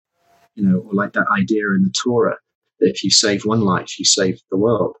or like that idea in the Torah that if you save one life, you save the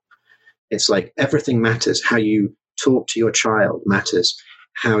world. It's like everything matters. How you talk to your child matters.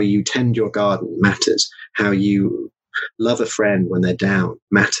 How you tend your garden matters. How you love a friend when they're down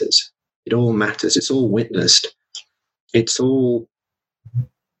matters. It all matters. It's all witnessed. It's all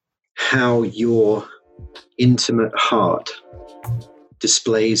how your intimate heart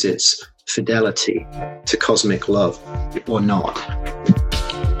displays its fidelity to cosmic love or not,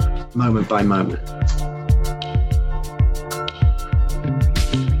 moment by moment.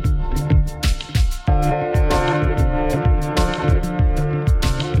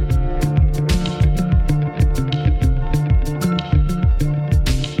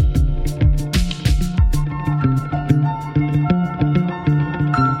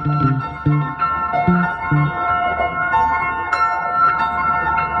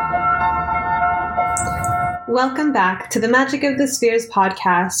 Welcome back to the Magic of the Spheres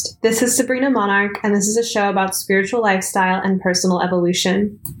podcast. This is Sabrina Monarch, and this is a show about spiritual lifestyle and personal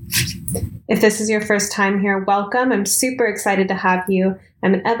evolution. If this is your first time here, welcome. I'm super excited to have you.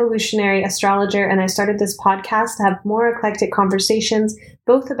 I'm an evolutionary astrologer, and I started this podcast to have more eclectic conversations,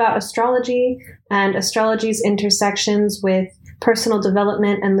 both about astrology and astrology's intersections with personal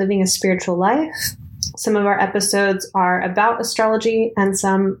development and living a spiritual life. Some of our episodes are about astrology and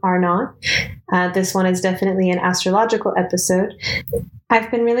some are not. This one is definitely an astrological episode.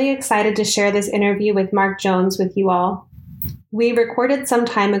 I've been really excited to share this interview with Mark Jones with you all. We recorded some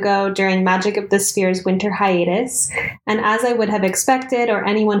time ago during Magic of the Spheres winter hiatus, and as I would have expected, or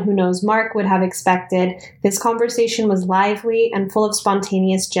anyone who knows Mark would have expected, this conversation was lively and full of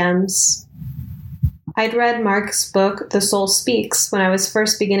spontaneous gems. I'd read Mark's book, The Soul Speaks, when I was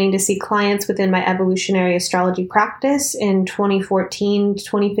first beginning to see clients within my evolutionary astrology practice in 2014,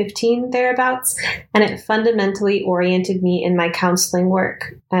 2015, thereabouts, and it fundamentally oriented me in my counseling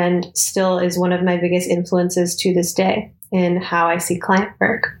work, and still is one of my biggest influences to this day in how I see client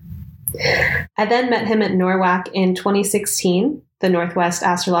work. I then met him at NORWAC in 2016, the Northwest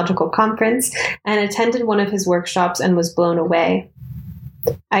Astrological Conference, and attended one of his workshops and was blown away.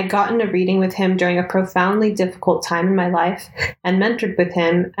 I'd gotten a reading with him during a profoundly difficult time in my life and mentored with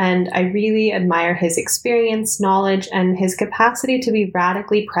him, and I really admire his experience, knowledge, and his capacity to be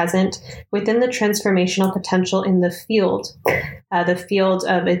radically present within the transformational potential in the field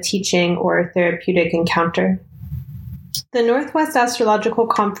of a teaching or therapeutic encounter. The Northwest Astrological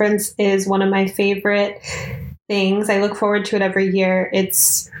Conference is one of my favorite things. I look forward to it every year.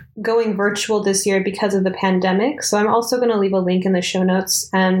 It's going virtual this year because of the pandemic. So I'm also going to leave a link in the show notes.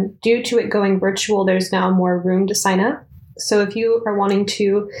 And due to it going virtual, there's now more room to sign up. So if you are wanting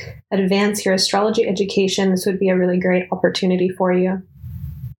to advance your astrology education, this would be a really great opportunity for you.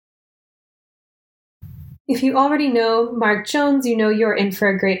 If you already know Mark Jones, you know you're in for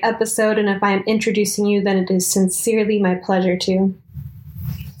a great episode. And if I am introducing you, then it is sincerely my pleasure to.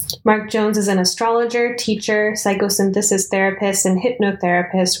 Mark Jones is an astrologer, teacher, psychosynthesis therapist, and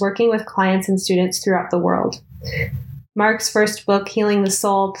hypnotherapist working with clients and students throughout the world. Mark's first book, Healing the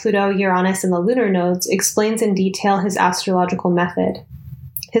Soul, Pluto, Uranus, and the Lunar Nodes, explains in detail his astrological method.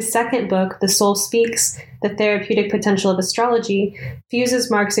 His second book, The Soul Speaks, The Therapeutic Potential of Astrology,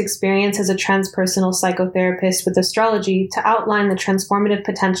 fuses Mark's experience as a transpersonal psychotherapist with astrology to outline the transformative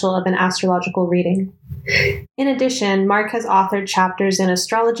potential of an astrological reading. In addition, Mark has authored chapters in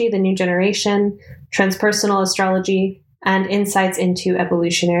Astrology, the New Generation, Transpersonal Astrology, and Insights into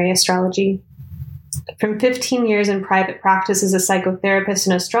Evolutionary Astrology. From 15 years in private practice as a psychotherapist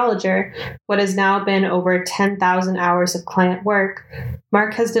and astrologer, what has now been over 10,000 hours of client work,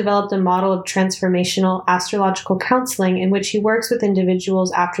 Mark has developed a model of transformational astrological counseling in which he works with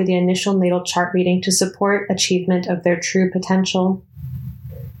individuals after the initial natal chart reading to support achievement of their true potential.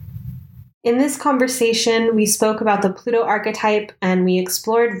 In this conversation, we spoke about the Pluto archetype and we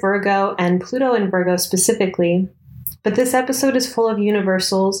explored Virgo and Pluto in Virgo specifically. But this episode is full of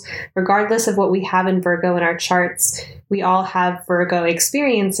universals, regardless of what we have in Virgo in our charts. We all have Virgo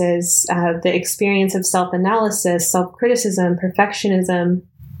experiences, the experience of self-analysis, self-criticism, perfectionism,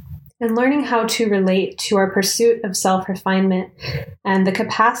 and learning how to relate to our pursuit of self-refinement and the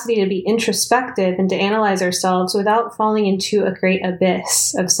capacity to be introspective and to analyze ourselves without falling into a great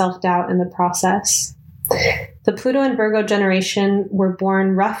abyss of self-doubt in the process. The Pluto and Virgo generation were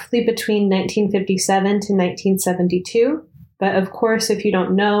born roughly between 1957 to 1972. But of course, if you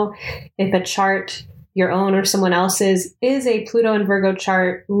don't know, if a chart, your own or someone else's, is a Pluto and Virgo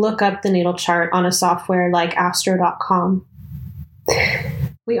chart, look up the natal chart on a software like astro.com.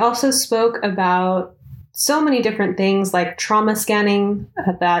 We also spoke about so many different things like trauma scanning,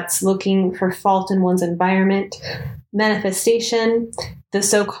 that's looking for fault in one's environment, manifestation, the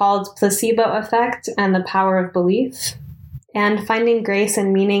so-called placebo effect and the power of belief, and finding grace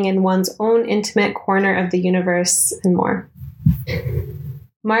and meaning in one's own intimate corner of the universe, and more.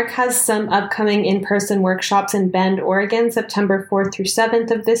 Mark has some upcoming in-person workshops in Bend, Oregon, September 4th through 7th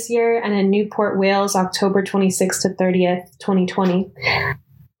of this year, and in Newport, Wales, October 26th to 30th, 2020.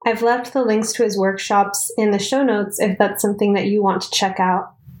 I've left the links to his workshops in the show notes if that's something that you want to check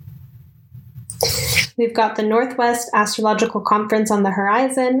out. We've got the Northwest Astrological Conference on the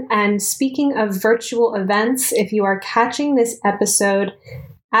horizon, and speaking of virtual events, if you are catching this episode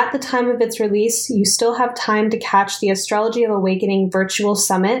at the time of its release, you still have time to catch the Astrology of Awakening Virtual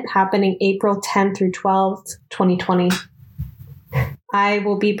Summit happening April 10 through 12th, 2020. I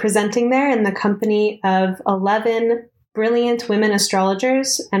will be presenting there in the company of 11 brilliant women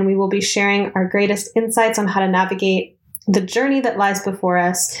astrologers, and we will be sharing our greatest insights on how to navigate the journey that lies before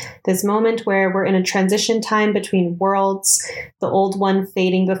us, this moment where we're in a transition time between worlds, the old one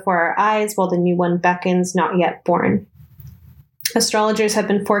fading before our eyes while the new one beckons, not yet born. Astrologers have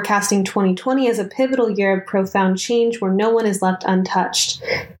been forecasting 2020 as a pivotal year of profound change where no one is left untouched.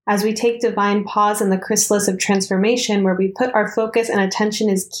 As we take divine pause in the chrysalis of transformation, where we put our focus and attention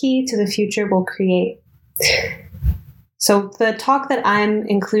is key to the future we'll create. So the talk that I'm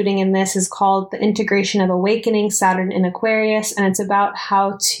including in this is called The Integration of Awakening, Saturn in Aquarius, and it's about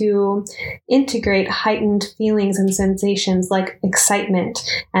how to integrate heightened feelings and sensations like excitement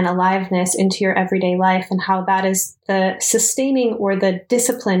and aliveness into your everyday life, and how that is the sustaining or the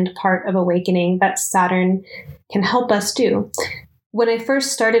disciplined part of awakening that Saturn can help us do. When I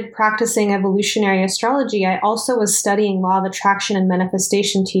first started practicing evolutionary astrology, I also was studying law of attraction and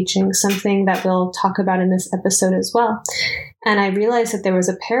manifestation teaching, something that we'll talk about in this episode as well. And I realized that there was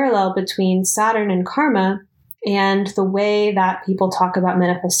a parallel between Saturn and karma and the way that people talk about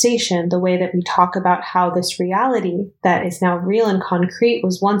manifestation, the way that we talk about how this reality that is now real and concrete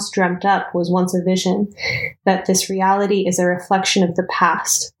was once dreamt up, was once a vision, that this reality is a reflection of the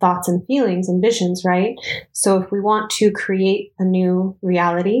past, thoughts and feelings and visions, right? So if we want to create a new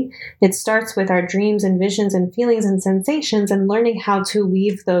reality, it starts with our dreams and visions and feelings and sensations and learning how to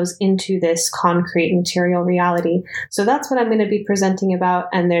weave those into this concrete material reality. So that's what I'm going to be presenting about,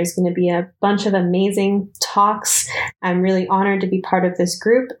 and there's going to be a bunch of amazing talks. I'm really honored to be part of this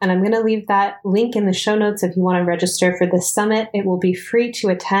group, and I'm going to leave that link in the show notes if you want to register for this summit. It will be free to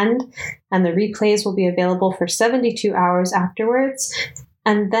attend, and the replays will be available for 72 hours afterwards.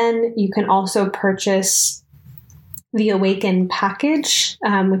 And then you can also purchase the Awaken package,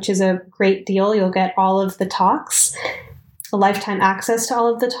 which is a great deal. You'll get all of the talks, a lifetime access to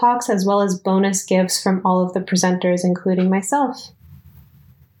all of the talks, as well as bonus gifts from all of the presenters, including myself.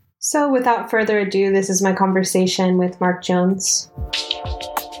 So without further ado, this is my conversation with Mark Jones.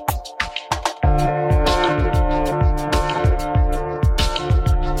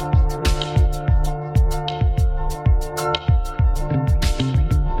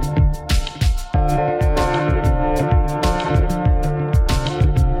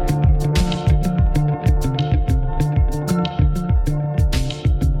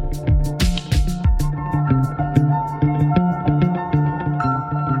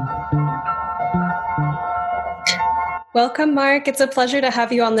 Welcome, Mark. It's a pleasure to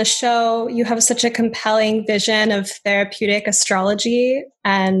have you on the show. You have such a compelling vision of therapeutic astrology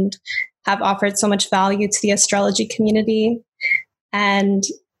and have offered so much value to the astrology community. And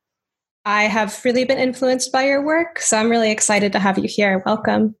I have really been influenced by your work, so I'm really excited to have you here.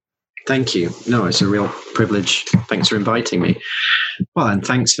 Welcome. Thank you. No, it's a real privilege. Thanks for inviting me. Well, and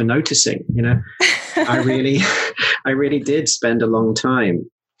thanks for noticing. You know, I really did spend a long time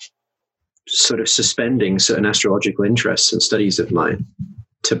sort of suspending certain astrological interests and studies of mine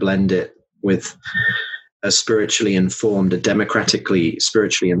to blend it with a democratically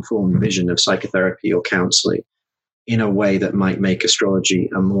spiritually informed vision of psychotherapy or counseling in a way that might make astrology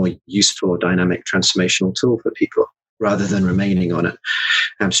a more useful or dynamic transformational tool for people, rather than remaining on an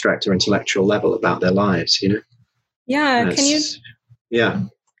abstract or intellectual level about their lives, you know? Yeah. Yeah.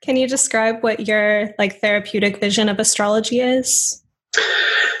 Can you describe what your therapeutic vision of astrology is?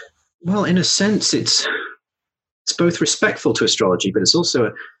 Well, in a sense, it's both respectful to astrology, but it's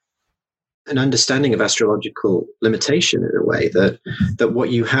also an understanding of astrological limitation in a way that what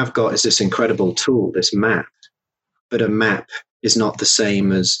you have got is this incredible tool, this map, but a map is not the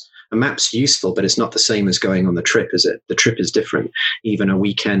same as a map's useful, but it's not the same as going on the trip, is it? The trip is different. Even a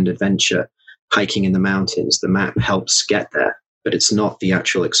weekend adventure, hiking in the mountains, the map helps get there, but it's not the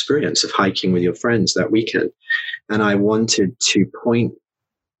actual experience of hiking with your friends that weekend. And I wanted to point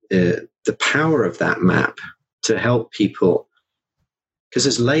the power of that map to help people because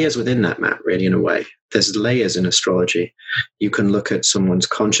there's layers within that map, really, in a way. There's layers in astrology. You can look at someone's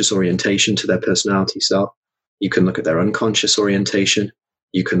conscious orientation to their personality self. You can look at their unconscious orientation.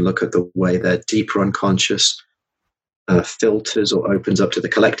 You can look at the way their deeper unconscious filters or opens up to the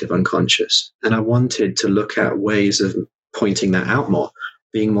collective unconscious. And I wanted to look at ways of pointing that out more,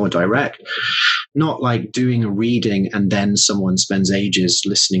 being more direct. Not like doing a reading and then someone spends ages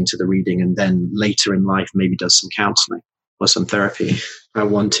listening to the reading and then later in life maybe does some counseling or some therapy. I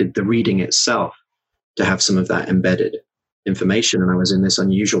wanted the reading itself to have some of that embedded information. And I was in this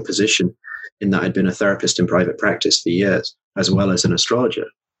unusual position in that I'd been a therapist in private practice for years, as well as an astrologer.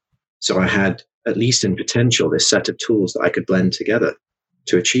 So I had, at least in potential, this set of tools that I could blend together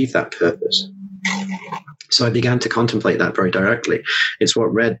to achieve that purpose. So I began to contemplate that very directly. It's what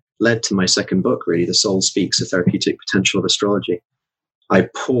led to my second book, really, The Soul Speaks, The Therapeutic Potential of Astrology. I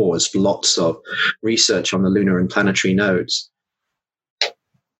paused lots of research on the lunar and planetary nodes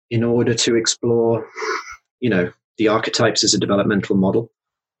in order to explore, the archetypes as a developmental model,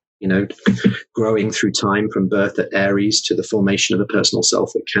 growing through time from birth at Aries to the formation of a personal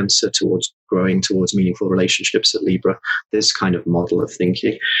self at Cancer, towards growing towards meaningful relationships at Libra, this kind of model of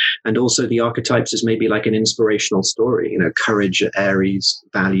thinking. And also the archetypes as maybe like an inspirational story, courage at Aries,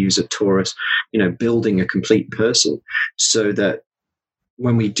 values at Taurus, building a complete person, so that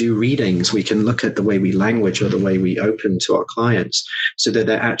when we do readings, we can look at the way we language or the way we open to our clients so that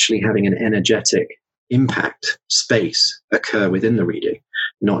they're actually having an energetic impact space occur within the reading,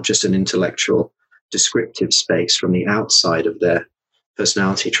 not just an intellectual descriptive space from the outside of their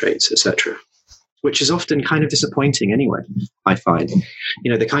personality traits, etc., which is often kind of disappointing anyway, I find.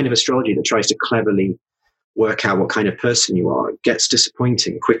 The kind of astrology that tries to cleverly work out what kind of person you are gets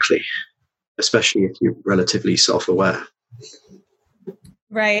disappointing quickly, especially if you're relatively self-aware.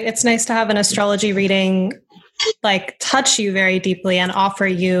 Right. It's nice to have an astrology reading touch you very deeply and offer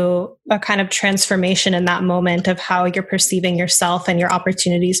you a kind of transformation in that moment of how you're perceiving yourself and your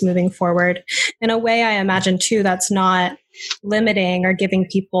opportunities moving forward. In a way, I imagine too, that's not limiting or giving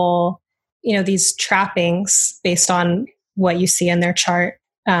people, these trappings based on what you see in their chart,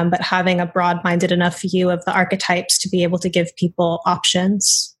 but having a broad-minded enough view of the archetypes to be able to give people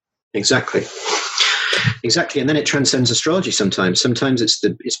options. Exactly. And then it transcends astrology sometimes. Sometimes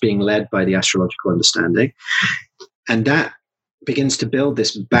it's being led by the astrological understanding. And that begins to build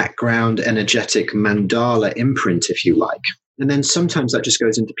this background energetic mandala imprint, if you like. And then sometimes that just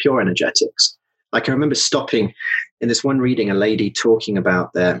goes into pure energetics. Like I remember stopping in this one reading, a lady talking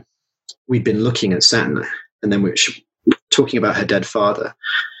about we'd been looking at Saturn, and then we were talking about her dead father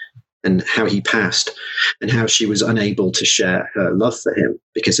and how he passed and how she was unable to share her love for him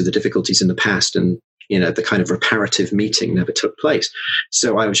because of the difficulties in the past, and the kind of reparative meeting never took place.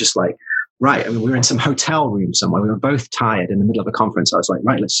 So I was just like, right. We were in some hotel room somewhere. We were both tired in the middle of a conference. I was like,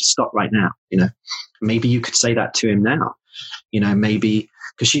 right, let's just stop right now. Maybe you could say that to him now, maybe,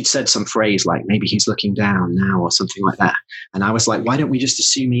 because she'd said some phrase like, maybe he's looking down now or something like that. And I was like, why don't we just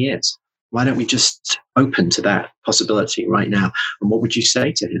assume he is? Why don't we just open to that possibility right now? And what would you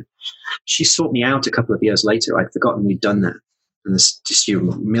say to him? She sought me out a couple of years later. I'd forgotten we'd done that. And just you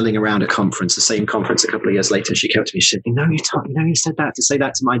milling around a conference, the same conference a couple of years later, she came to me, she said, you said that to say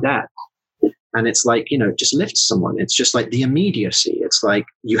that to my dad. And it's like, just lifts someone. It's just like the immediacy. It's like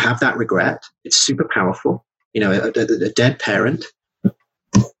you have that regret. It's super powerful. A dead parent.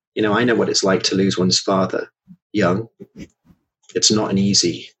 I know what it's like to lose one's father young. It's not an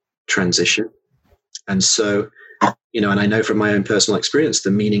easy transition. And so, and I know from my own personal experience,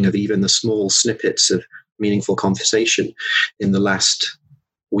 the meaning of even the small snippets of meaningful conversation in the last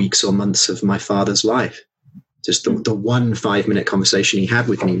weeks or months of my father's life. Just the 1 5-minute conversation he had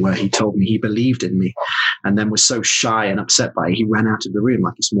with me where he told me he believed in me and then was so shy and upset by it, he ran out of the room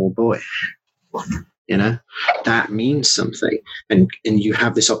like a small boy. That means something. And you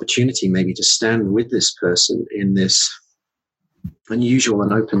have this opportunity maybe to stand with this person in this unusual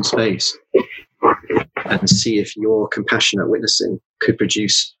and open space and see if your compassionate witnessing could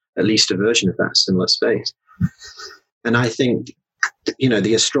produce at least a version of that similar space. And I think,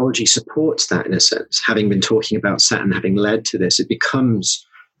 the astrology supports that in a sense. Having been talking about Saturn, having led to this,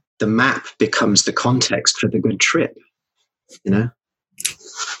 the map becomes the context for the good trip,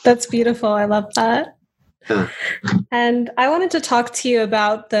 That's beautiful. I love that. Huh. And I wanted to talk to you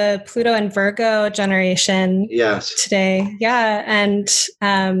about the Pluto and Virgo generation today. Yeah. And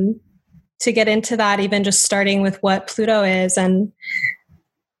to get into that, even just starting with what Pluto is, and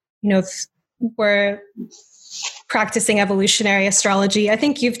if we're practicing evolutionary astrology, I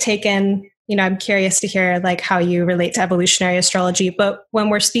think you've taken, I'm curious to hear how you relate to evolutionary astrology, but when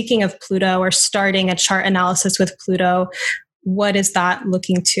we're speaking of Pluto or starting a chart analysis with Pluto, what is that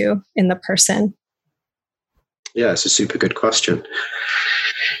looking to in the person? Yeah, it's a super good question.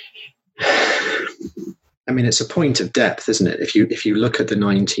 I mean, it's a point of depth, isn't it? If you look at the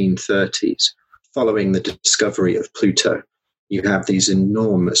 1930s, following the discovery of Pluto, you have these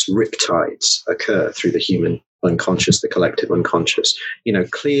enormous riptides occur through the human unconscious, the collective unconscious.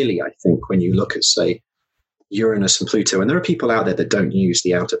 Clearly, I think when you look at, say, Uranus and Pluto, and there are people out there that don't use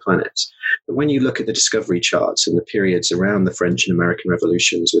the outer planets, but when you look at the discovery charts and the periods around the French and American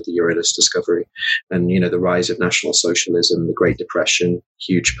revolutions with the Uranus discovery and, the rise of National Socialism, the Great Depression,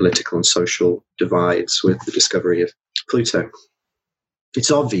 huge political and social divides with the discovery of Pluto,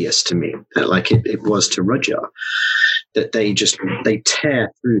 it's obvious to me that, like it was to Rudyard, that they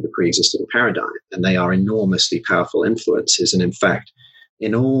tear through the pre-existing paradigm, and they are enormously powerful influences. And in fact,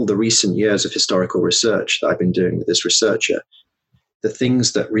 in all the recent years of historical research that I've been doing with this researcher, the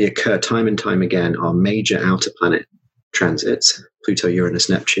things that reoccur time and time again are major outer planet transits, Pluto, Uranus,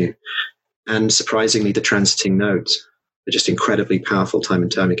 Neptune, and surprisingly, the transiting nodes are just incredibly powerful time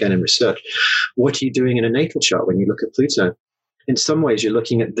and time again in research. What are you doing in a natal chart when you look at Pluto? In some ways, you're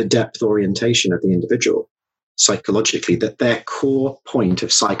looking at the depth orientation of the individual psychologically, that their core point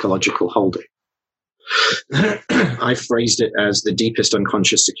of psychological holding. I phrased it as the deepest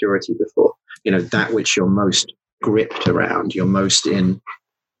unconscious security before, that which you're most gripped around, you're most in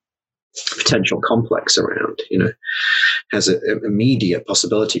potential complex around, has an immediate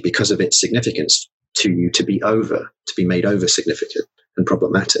possibility because of its significance to you to be made over significant and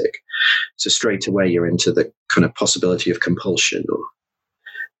problematic. So straight away you're into the kind of possibility of compulsion, or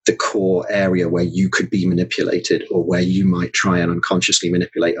the core area where you could be manipulated, or where you might try and unconsciously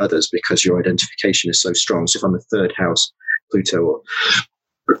manipulate others because your identification is so strong. So if I'm a third house Pluto,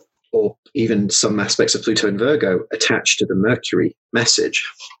 or even some aspects of Pluto in Virgo attached to the Mercury message,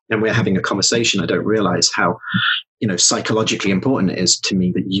 and we're having a conversation, I don't realize how, psychologically important it is to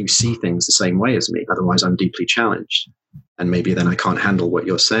me that you see things the same way as me. Otherwise, I'm deeply challenged. And maybe then I can't handle what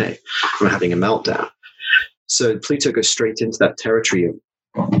you're saying. I'm having a meltdown. So Pluto goes straight into that territory of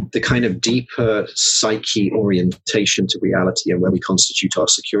the kind of deeper psyche orientation to reality and where we constitute our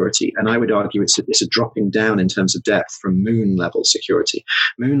security. And I would argue it's a dropping down in terms of depth from moon level security.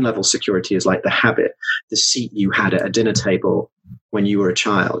 Moon level security is like the habit, the seat you had at a dinner table when you were a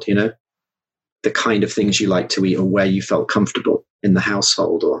child, the kind of things you like to eat, or where you felt comfortable in the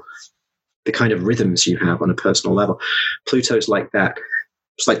household, or the kind of rhythms you have on a personal level. Pluto's like that.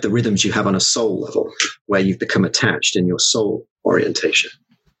 It's like the rhythms you have on a soul level, where you've become attached in your soul orientation.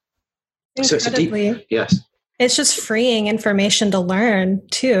 Incredibly. So it's a deep, yes. It's just freeing information to learn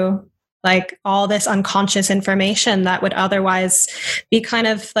too. Like all this unconscious information that would otherwise be kind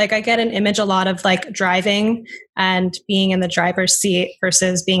of like, I get an image a lot of like driving and being in the driver's seat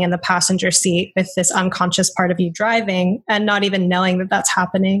versus being in the passenger seat with this unconscious part of you driving and not even knowing that that's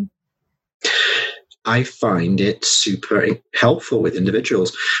happening. I find it super helpful with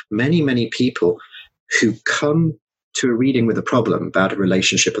individuals. Many, many people who come to a reading with a problem about a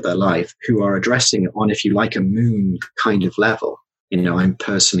relationship of their life, who are addressing it on, if you like, a moon kind of level. I'm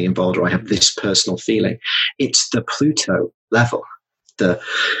personally involved, or I have this personal feeling. It's the Pluto level, the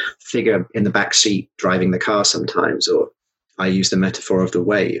figure in the back seat driving the car sometimes, or I use the metaphor of the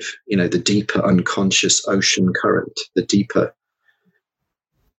wave, the deeper unconscious ocean current, the deeper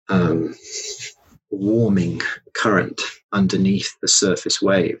warming current underneath the surface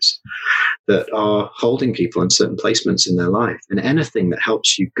waves that are holding people in certain placements in their life. And anything that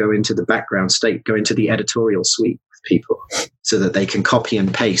helps you go into the background state, go into the editorial suite with people so that they can copy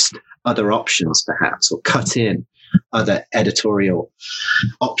and paste other options perhaps, or cut in other editorial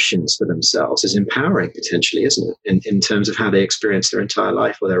options for themselves, is empowering potentially, isn't it? In terms of how they experience their entire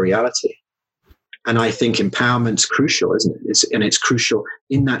life or their reality. And I think empowerment's crucial, isn't it? It's crucial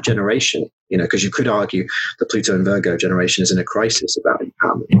in that generation, because you could argue the Pluto and Virgo generation is in a crisis about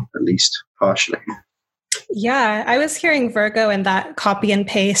empowerment, at least partially. Yeah, I was hearing Virgo in that copy and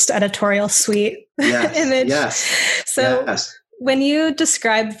paste editorial suite image. Yes. So when you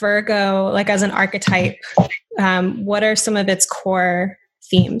describe Virgo like as an archetype, what are some of its core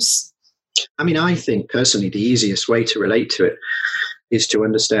themes? I mean, I think personally the easiest way to relate to it is to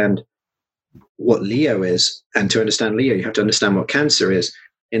understand what Leo is, and to understand Leo, you have to understand what Cancer is,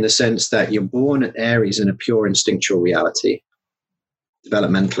 in the sense that you're born at Aries in a pure instinctual reality.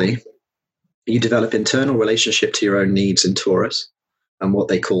 Developmentally, you develop internal relationship to your own needs in Taurus, and what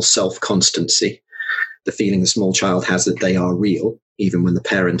they call self-constancy, the feeling the small child has that they are real, even when the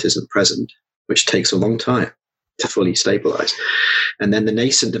parent isn't present, which takes a long time to fully stabilize. And then the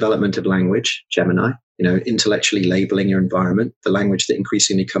nascent development of language, Gemini, intellectually labeling your environment, the language that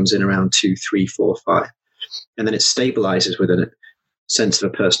increasingly comes in around 2, 3, 4, 5. And then it stabilizes within a sense of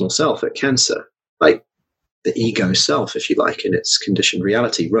a personal self at Cancer, like the ego self, if you like, in its conditioned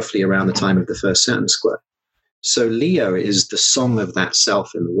reality, roughly around the time of the first Saturn square. So Leo is the song of that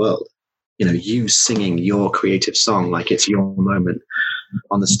self in the world. You know, you singing your creative song like it's your moment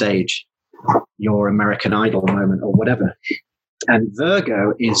on the stage, your American Idol moment or whatever. And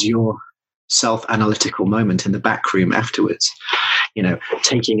Virgo is your self-analytical moment in the back room afterwards, you know,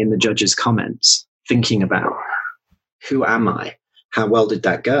 taking in the judge's comments, thinking about who am I? How well did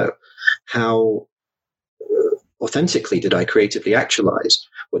that go? How authentically did I creatively actualize?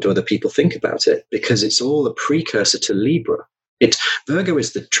 What do other people think about it? Because it's all a precursor to Libra. Virgo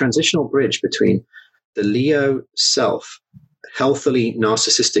is the transitional bridge between the Leo self healthily,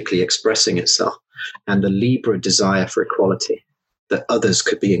 narcissistically expressing itself and the Libra desire for equality, that others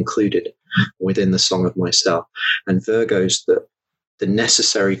could be included within the song of myself. And Virgo's the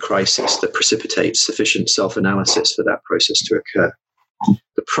necessary crisis that precipitates sufficient self-analysis for that process to occur.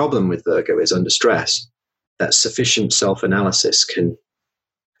 The problem with Virgo is under stress, that sufficient self-analysis can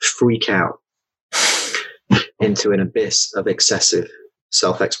freak out into an abyss of excessive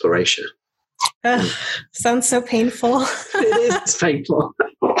self-exploration. Sounds so painful. It is painful.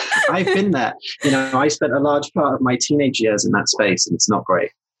 I've been there. You know, I spent a large part of my teenage years in that space, and it's not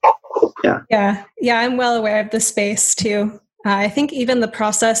great. Yeah. I'm well aware of the space too. I think even the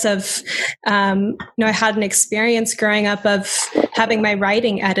process of, I had an experience growing up of having my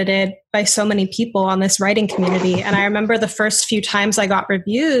writing edited by so many people on this writing community. And I remember the first few times I got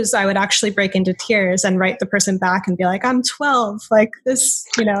reviews, I would actually break into tears and write the person back and be like, I'm 12, like this,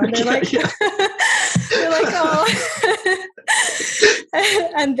 and they're like, they're like, oh,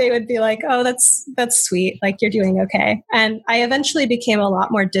 and they would be like, oh, that's sweet. Like, you're doing okay. And I eventually became a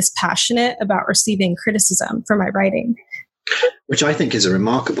lot more dispassionate about receiving criticism for my writing. Which I think is a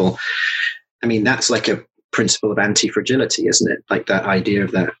remarkable, that's like a principle of anti-fragility, isn't it? Like that idea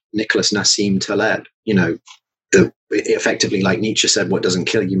of that Nicholas Nassim Taleb, effectively, like Nietzsche said, what doesn't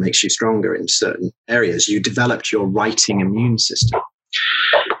kill you makes you stronger in certain areas. You developed your writing immune system.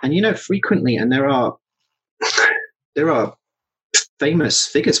 And, frequently, and there are famous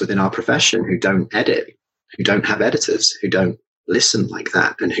figures within our profession who don't edit, who don't have editors, who don't listen like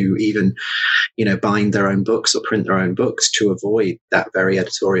that, and who even, bind their own books or print their own books to avoid that very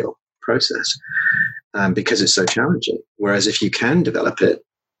editorial process, because it's so challenging. Whereas if you can develop it,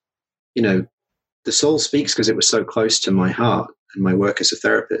 The Soul Speaks, because it was so close to my heart and my work as a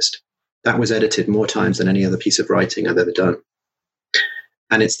therapist, that was edited more times than any other piece of writing I've ever done.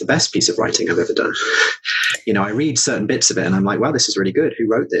 And it's the best piece of writing I've ever done. I read certain bits of it and I'm like, wow, this is really good. Who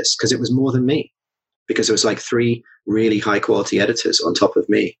wrote this? Because it was more than me. Because it was like 3 really high quality editors on top of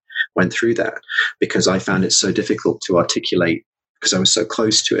me went through that, because I found it so difficult to articulate, because I was so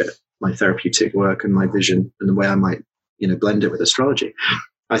close to it, my therapeutic work and my vision and the way I might, blend it with astrology.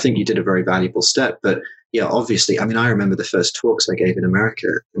 I think you did a very valuable step. But yeah, obviously, I remember the first talks I gave in America.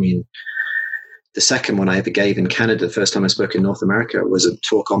 The second one I ever gave in Canada, the first time I spoke in North America, was a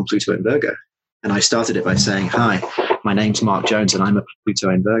talk on Pluto in Virgo. And I started it by saying, hi, my name's Mark Jones and I'm a Pluto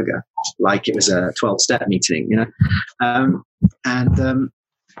in Virgo, like it was a 12-step meeting,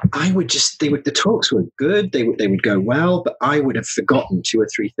 I would the talks were good. They would go well, but I would have forgotten 2 or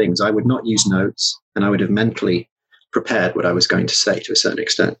 3 things. I would not use notes, and I would have mentally prepared what I was going to say to a certain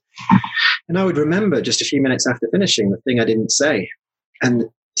extent. And I would remember just a few minutes after finishing the thing I didn't say. And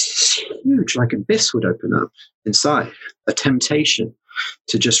huge, like abyss would open up inside, a temptation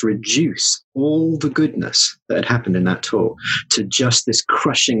to just reduce all the goodness that had happened in that talk to just this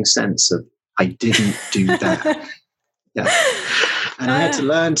crushing sense of, I didn't do that. Yeah. And I had to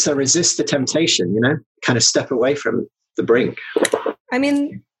learn to resist the temptation, kind of step away from the brink.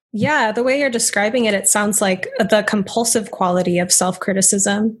 Yeah, the way you're describing it, it sounds like the compulsive quality of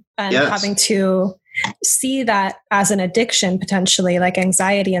self-criticism and having to see that as an addiction, potentially, like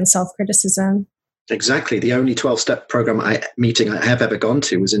anxiety and self-criticism. Exactly. The only 12-step program meeting I have ever gone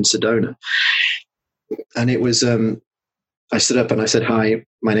to was in Sedona. And it was, I stood up and I said, hi,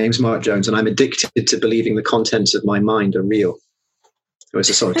 my name's Mark Jones, and I'm addicted to believing the contents of my mind are real. It was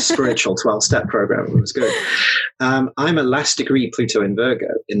a sort of spiritual 12-step program. It was good. I'm a last degree Pluto in Virgo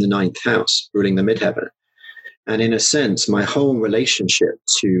in the 9th house, ruling the midheaven. And in a sense, my whole relationship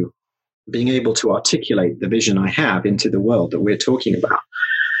to being able to articulate the vision I have into the world that we're talking about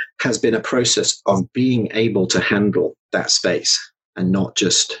has been a process of being able to handle that space and not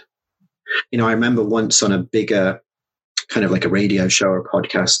just, I remember once on a bigger kind of like a radio show or a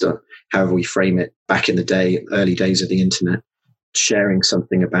podcast, or however we frame it, back in the day, early days of the internet, sharing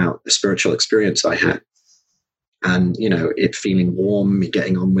something about the spiritual experience I had. and, it feeling warm,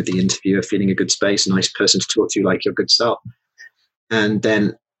 getting on with the interviewer, feeling a good space, nice person to talk to, like your good self. And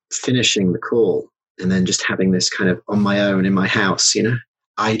then finishing the call and then just having this kind of on my own in my house,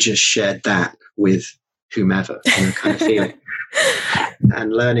 I just shared that with whomever, kind of feeling.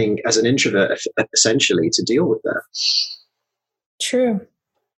 And learning as an introvert, essentially, to deal with that. True.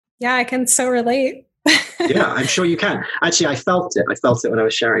 Yeah, I can so relate. Yeah, I'm sure you can. Actually, I felt it. I felt it when I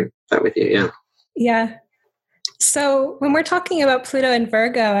was sharing that with you. Yeah. Yeah. So when we're talking about Pluto and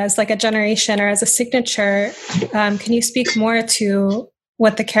Virgo as like a generation or as a signature, can you speak more to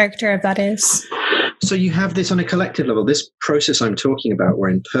what the character of that is? So you have this on a collective level, this process I'm talking about, where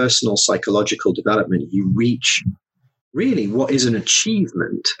in personal psychological development, you reach really what is an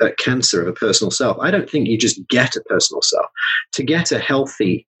achievement at Cancer of a personal self. I don't think you just get a personal self. To get a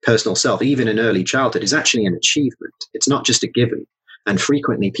healthy personal self, even in early childhood, is actually an achievement. It's not just a given. And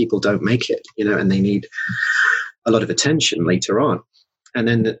frequently people don't make it, and they need a lot of attention later on. And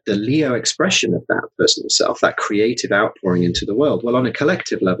then the Leo expression of that personal self, that creative outpouring into the world. Well, on a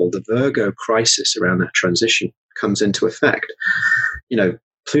collective level, the Virgo crisis around that transition comes into effect.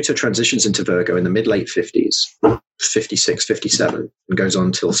 Pluto transitions into Virgo in the mid-late 50s, 56, 57, and goes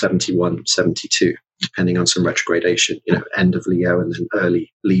on till 71, 72, depending on some retrogradation, end of Leo and then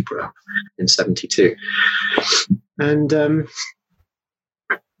early Libra in 72. And,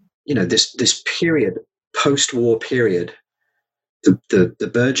 this period, post-war period,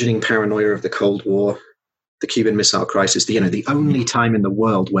 the burgeoning paranoia of the Cold War, the Cuban Missile Crisis, the only time in the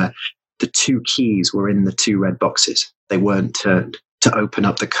world where the two keys were in the two red boxes. They weren't turned to open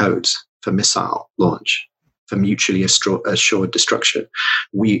up the codes for missile launch, for mutually assured destruction.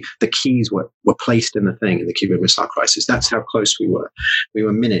 The keys were placed in the thing in the Cuban Missile Crisis. That's how close we were. We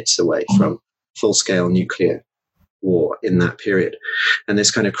were minutes away from full-scale nuclear war in that period. And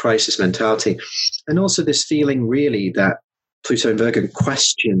this kind of crisis mentality. And also this feeling really that Pluto and Virgo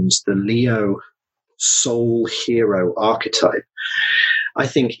questions the Leo soul hero archetype. I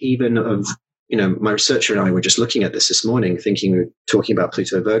think even of, my researcher and I were just looking at this morning, talking about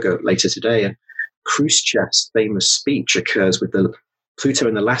Pluto and Virgo later today, and Khrushchev's famous speech occurs with the Pluto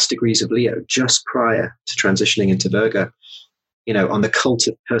in the last degrees of Leo, just prior to transitioning into Virgo, on the cult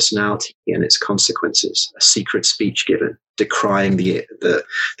of personality and its consequences, a secret speech given, decrying the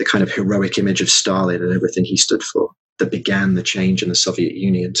kind of heroic image of Stalin and everything he stood for, that began the change in the Soviet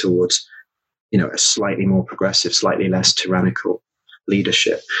Union towards, a slightly more progressive, slightly less tyrannical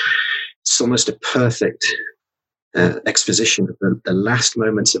leadership. It's almost a perfect exposition of the last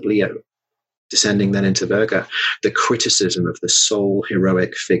moments of Leo, descending then into Virgo, the criticism of the sole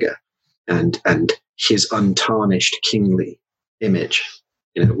heroic figure and his untarnished kingly image,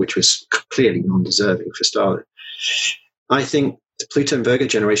 which was clearly non-deserving for Stalin. I think the Pluto and Virgo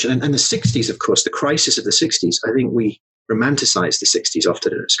generation, and the 60s, of course, the crisis of the 60s, I think we romanticize the 60s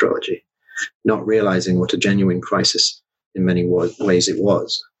often in astrology, not realizing what a genuine crisis in many ways it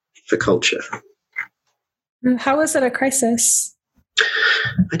was for culture. How was it a crisis?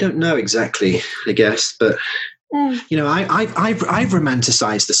 I don't know exactly, I guess, but I've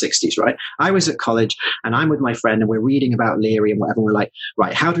romanticized the 60s, right? I was at college and I'm with my friend and we're reading about Leary and whatever. And we're like,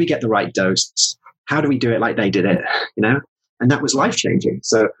 right, how do we get the right dose? How do we do it like they did it? And that was life-changing.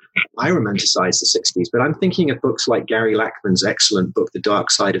 So I romanticize the 60s, but I'm thinking of books like Gary Lachman's excellent book, The Dark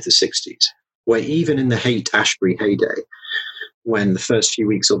Side of the 60s, where even in the Haight-Ashbury heyday, when the first few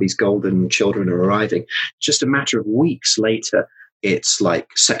weeks all these golden children are arriving, just a matter of weeks later, it's like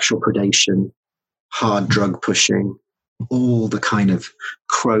sexual predation, hard drug pushing, all the kind of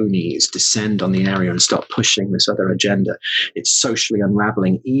cronies descend on the area and start pushing this other agenda. It's socially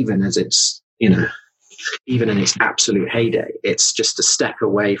unraveling, even as it's, even in its absolute heyday. It's just a step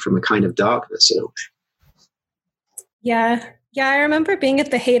away from a kind of darkness. Yeah, I remember being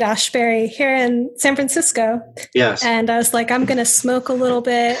at the Haight-Ashbury here in San Francisco. Yes. And I was like, I'm going to smoke a little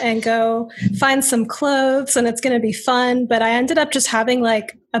bit and go find some clothes and it's going to be fun. But I ended up just having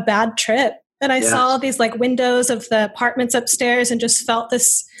like a bad trip. And I saw all these like windows of the apartments upstairs and just felt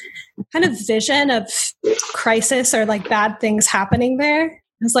this kind of vision of crisis or like bad things happening there.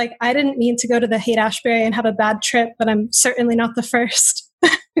 I was like, I didn't mean to go to the Haight-Ashbury and have a bad trip, but I'm certainly not the first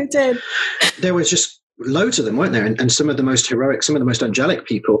who did. There was just loads of them, weren't there? And some of the most heroic, some of the most angelic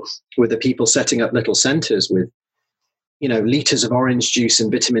people were the people setting up little centers with, liters of orange juice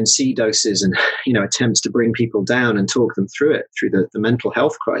and vitamin C doses and, attempts to bring people down and talk them through it, through the mental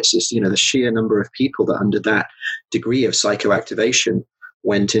health crisis. The sheer number of people that under that degree of psychoactivation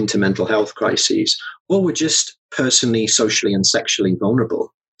went into mental health crises or were just personally, socially and sexually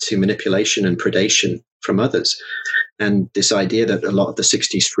vulnerable to manipulation and predation from others. And this idea that a lot of the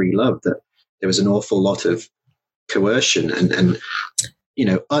 60s free love, that there was an awful lot of coercion and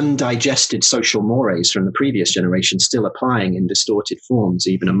undigested social mores from the previous generation still applying in distorted forms,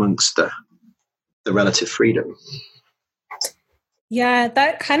 even amongst the relative freedom. Yeah,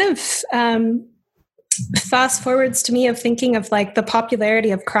 that kind of fast forwards to me of thinking of like the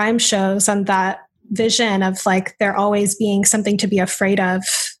popularity of crime shows and that vision of like there always being something to be afraid of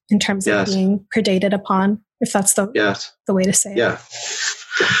in terms of being predated upon, if that's the way to say it. Yeah.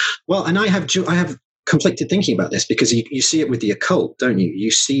 Well, and I have conflicted thinking about this, because you see it with the occult, don't you?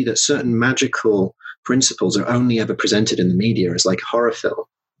 You see that certain magical principles are only ever presented in the media as like horror film.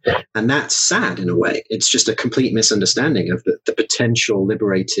 And that's sad in a way. It's just a complete misunderstanding of the potential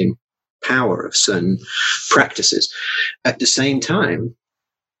liberating power of certain practices. At the same time,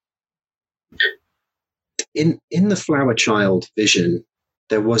 in the Flower Child vision,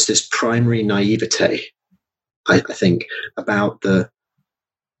 there was this primary naivete, I think, about the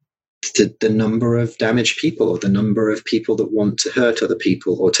number of damaged people, or the number of people that want to hurt other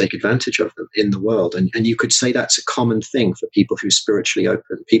people or take advantage of them in the world. And you could say that's a common thing for people who spiritually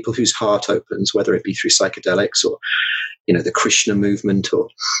open, people whose heart opens, whether it be through psychedelics or, the Krishna movement, or,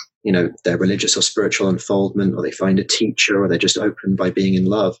 their religious or spiritual unfoldment, or they find a teacher, or they're just open by being in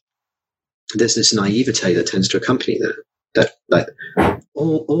love. There's this naivete that tends to accompany that like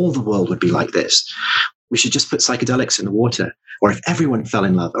all the world would be like this. We should just put psychedelics in the water. Or if everyone fell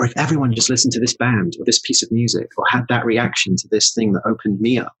in love, or if everyone just listened to this band or this piece of music, or had that reaction to this thing that opened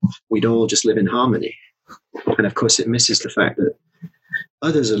me up, we'd all just live in harmony. And of course, it misses the fact that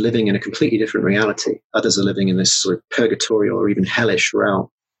others are living in a completely different reality. Others are living in this sort of purgatorial or even hellish realm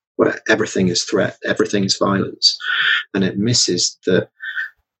where everything is threat, everything is violence. And it misses the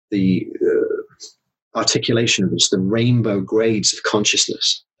articulation of just the rainbow grades of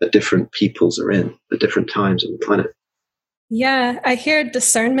consciousness that different peoples are in at different times on the planet. Yeah, I hear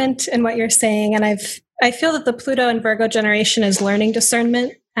discernment in what you're saying, and I feel that the Pluto and Virgo generation is learning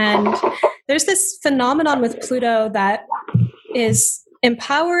discernment. And there's this phenomenon with Pluto that is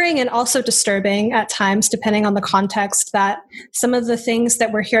empowering and also disturbing at times, depending on the context, that some of the things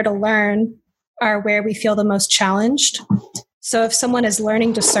that we're here to learn are where we feel the most challenged. So if someone is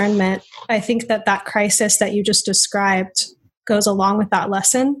learning discernment, I think that crisis that you just described goes along with that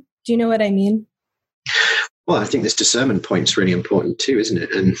lesson. Do you know what I mean? Well, I think this discernment point is really important too, isn't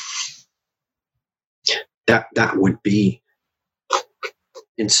it? And that would be,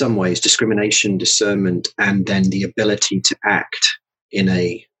 in some ways, discrimination, discernment, and then the ability to act in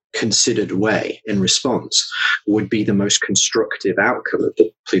a considered way in response would be the most constructive outcome of the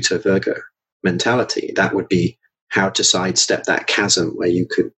Pluto Virgo mentality. That would be how to sidestep that chasm where you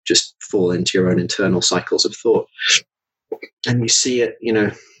could just fall into your own internal cycles of thought. And you see it,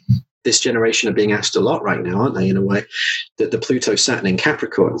 this generation are being asked a lot right now, aren't they, in a way, that the Pluto Saturn in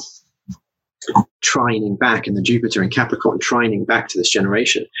Capricorn trining back, and the Jupiter in Capricorn trining back to this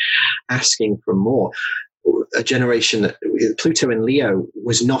generation, asking for more. A generation that Pluto in Leo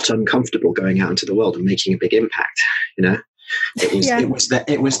was not uncomfortable going out into the world and making a big impact. It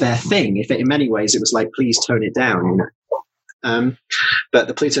was their thing. If in many ways it was like, please tone it down. But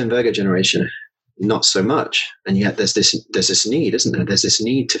the Pluto and Virgo generation, not so much. And yet there's this need, isn't there? There's this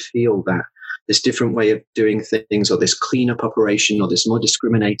need to feel that this different way of doing things, or this cleanup operation, or this more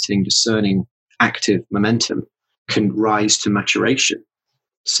discriminating, discerning, active momentum can rise to maturation.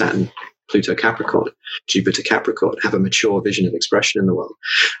 Saturn, Pluto Capricorn, Jupiter Capricorn, have a mature vision of expression in the world.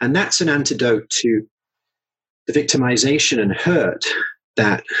 And that's an antidote to the victimization and hurt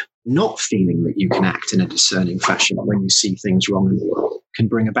that not feeling that you can act in a discerning fashion when you see things wrong in the world can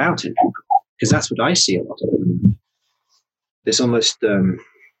bring about in people. Because that's what I see a lot of. This almost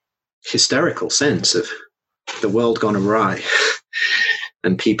hysterical sense of the world gone awry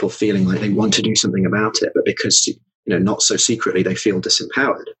and people feeling like they want to do something about it, but because, not so secretly, they feel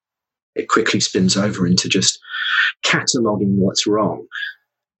disempowered. It quickly spins over into just cataloging what's wrong.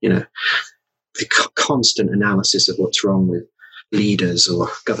 The constant analysis of what's wrong with leaders or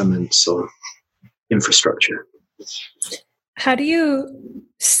governments or infrastructure. How do you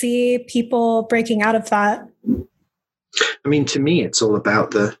see people breaking out of that? I mean, to me, it's all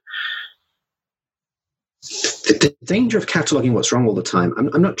about the danger of cataloging what's wrong all the time.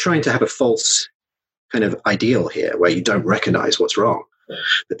 I'm not trying to have a false kind of ideal here where you don't recognize what's wrong.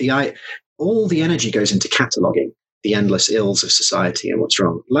 But all the energy goes into cataloging the endless ills of society and what's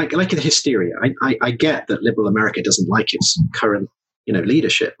wrong. Like the hysteria. I get that liberal America doesn't like its current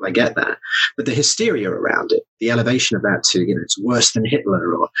leadership. I get that. But the hysteria around it, the elevation of that to, it's worse than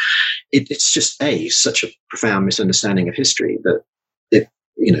Hitler, or it's just such a profound misunderstanding of history that it,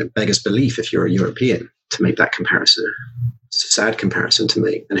 beggars belief if you're a European to make that comparison. It's a sad comparison to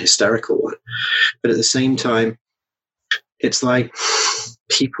make, and a hysterical one. But at the same time, It's like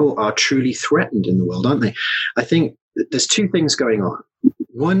people are truly threatened in the world, aren't they? I think there's two things going on.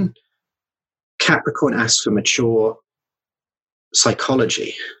 One, Capricorn asks for mature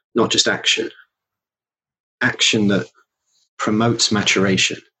psychology, not just action. Action that promotes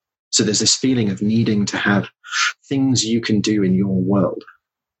maturation. So there's this feeling of needing to have things you can do in your world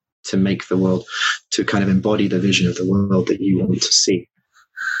to make the world, to kind of embody the vision of the world that you want to see.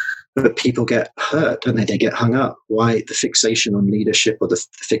 But people get hurt, don't they? They get hung up. Why? The fixation on leadership, or the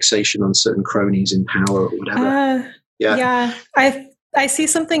fixation on certain cronies in power, or whatever. Yeah. I see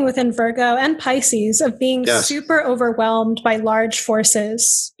something within Virgo and Pisces of being super overwhelmed by large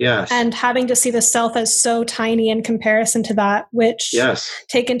forces, and having to see the self as so tiny in comparison to that, which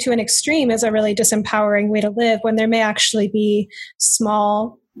taken to an extreme is a really disempowering way to live, when there may actually be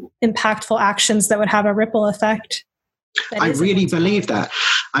small, impactful actions that would have a ripple effect. I really believe that.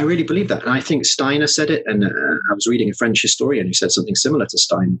 And I think Steiner said it, and I was reading a French historian who said something similar to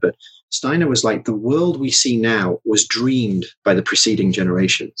Steiner, but Steiner was like, the world we see now was dreamed by the preceding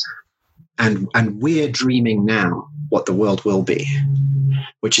generations. And we're dreaming now what the world will be,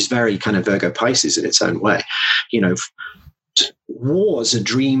 which is very kind of Virgo Pisces in its own way. You know, wars are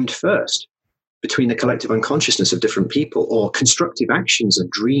dreamed first between the collective unconsciousness of different people, or constructive actions are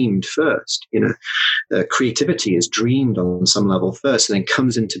dreamed first. You know, creativity is dreamed on some level first, and then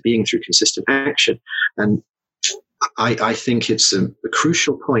comes into being through consistent action. And I think it's a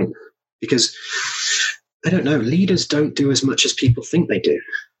crucial point, because I don't know, leaders don't do as much as people think they do.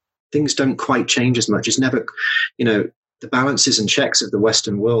 Things don't quite change as much. It's never, you know, the balances and checks of the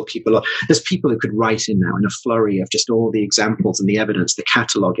Western world keep a lot. There's people who could write in now in a flurry of just all the examples and the evidence, the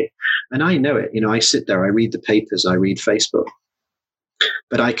cataloging. And I know it. You know, I sit there, I read the papers, I read Facebook.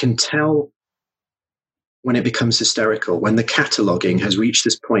 But I can tell when it becomes hysterical, when the cataloging has reached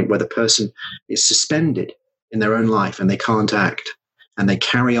this point where the person is suspended in their own life and they can't act. And they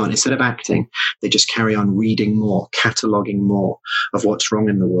carry on, instead of acting, they just carry on reading more, cataloging more of what's wrong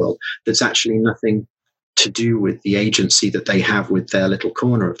in the world. There's actually nothing to do with the agency that they have with their little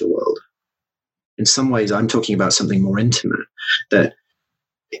corner of the world. In some ways, I'm talking about something more intimate, that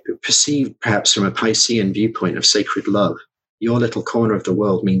perceived perhaps from a Piscean viewpoint of sacred love. Your little corner of the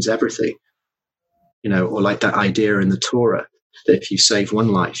world means everything. You know, or like that idea in the Torah, that if you save one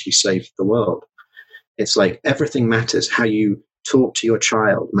life, you save the world. It's like everything matters. How you talk to your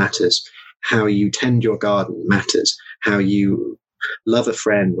child matters. How you tend your garden matters. How you love a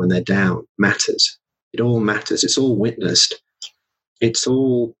friend when they're down matters. It all matters. It's all witnessed. It's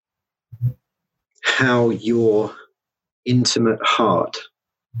all how your intimate heart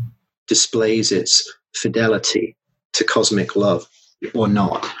displays its fidelity to cosmic love or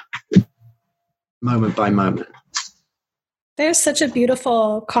not, moment by moment. There's such a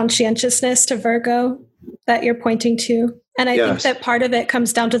beautiful conscientiousness to Virgo that you're pointing to. And I think that part of it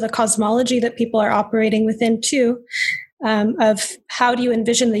comes down to the cosmology that people are operating within too, of how do you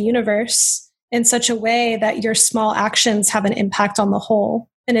envision the universe in such a way that your small actions have an impact on the whole.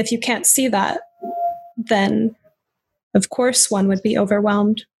 And if you can't see that, then of course one would be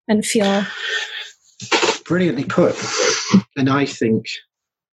overwhelmed and feel... Brilliantly put. And I think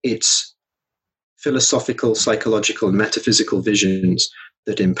it's philosophical, psychological, and metaphysical visions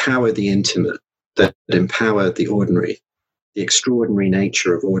that empower the intimate, that empower the ordinary, the extraordinary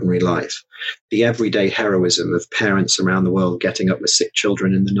nature of ordinary life, the everyday heroism of parents around the world getting up with sick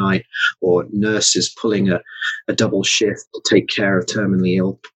children in the night, or nurses pulling a double shift to take care of terminally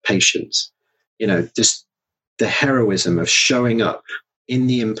ill patients. You know, just the heroism of showing up in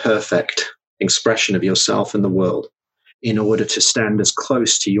the imperfect expression of yourself and the world in order to stand as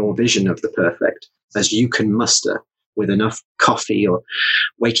close to your vision of the perfect as you can muster, with enough coffee or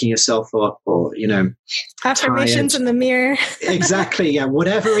waking yourself up, or, you know, affirmations in the mirror. Exactly. Yeah.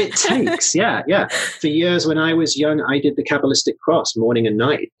 Whatever it takes. Yeah. For years when I was young, I did the Kabbalistic cross morning and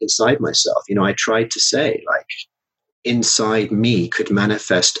night inside myself. You know, I tried to say, like, inside me could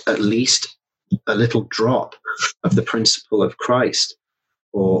manifest at least a little drop of the principle of Christ,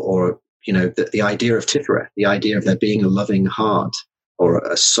 or you know, the idea of Tiferet, the idea of there being a loving heart, or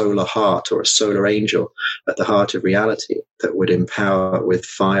a solar heart, or a solar angel at the heart of reality that would empower with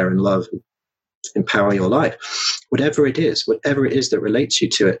fire and love, and empower your life. Whatever it is that relates you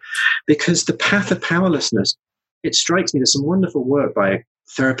to it. Because the path of powerlessness, it strikes me, there's some wonderful work by a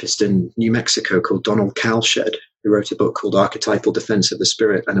therapist in New Mexico called Donald Kalshed, who wrote a book called Archetypal Defense of the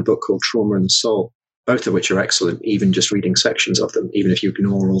Spirit and a book called Trauma and the Soul, both of which are excellent, even just reading sections of them, even if you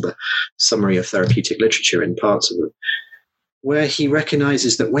ignore all the summary of therapeutic literature in parts of them, where he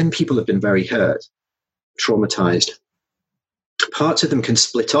recognizes that when people have been very hurt, traumatized, parts of them can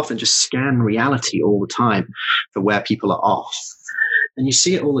split off and just scan reality all the time for where people are off. And you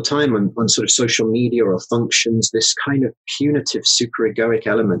see it all the time on sort of social media or functions, this kind of punitive, superegoic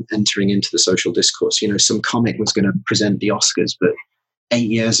element entering into the social discourse. Some comic was going to present the Oscars, but 8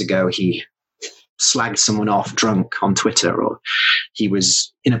 years ago, he slagged someone off drunk on Twitter, or he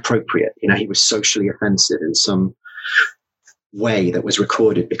was inappropriate. He was socially offensive in some way that was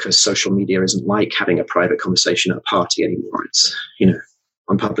recorded, because social media isn't like having a private conversation at a party anymore. It's,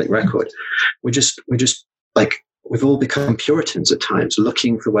 on public record. We're just like, we've all become Puritans at times,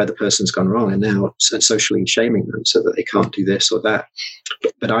 looking for where the person's gone wrong and now socially shaming them so that they can't do this or that.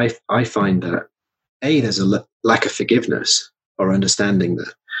 But I find that, there's a lack of forgiveness or understanding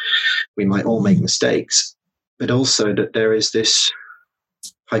that we might all make mistakes, but also that there is this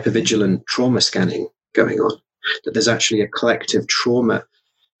hypervigilant trauma scanning going on, that there's actually a collective trauma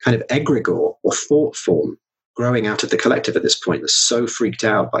kind of egregore or thought form growing out of the collective at this point, that's so freaked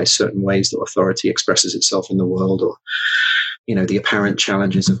out by certain ways that authority expresses itself in the world, or, the apparent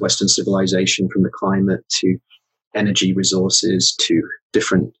challenges of Western civilization, from the climate to energy resources to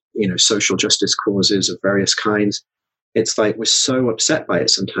different, social justice causes of various kinds. It's like we're so upset by it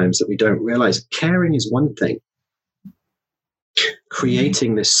sometimes that we don't realize caring is one thing.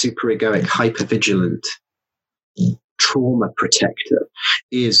 Creating this superegoic, hypervigilant trauma protector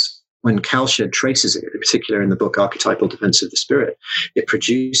is, when Kalshed traces it, in particular in the book Archetypal Defense of the Spirit, it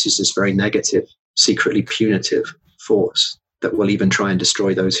produces this very negative, secretly punitive force that will even try and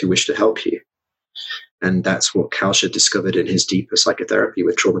destroy those who wish to help you. And that's what Kalshed discovered in his deeper psychotherapy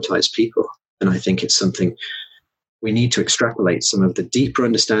with traumatized people. And I think it's something we need to extrapolate some of the deeper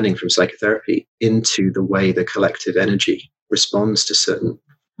understanding from psychotherapy into the way the collective energy responds to certain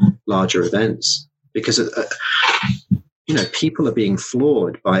larger events. Because people are being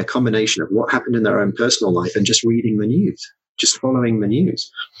flawed by a combination of what happened in their own personal life and just reading the news, just following the news,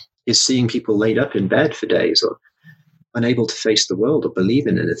 is seeing people laid up in bed for days or unable to face the world or believe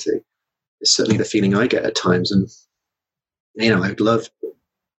in anything. It's certainly the feeling I get at times. And, I'd love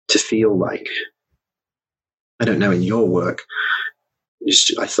to feel like, I don't know, in your work,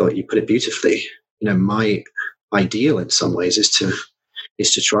 I thought you put it beautifully. My ideal in some ways is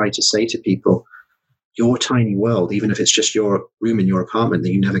to try to say to people, your tiny world, even if it's just your room in your apartment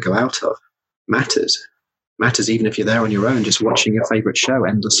that you never go out of, matters. Matters even if you're there on your own, just watching your favorite show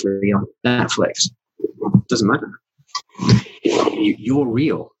endlessly on Netflix. It doesn't matter. You're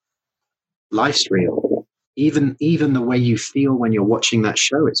real. Life's real. Even the way you feel when you're watching that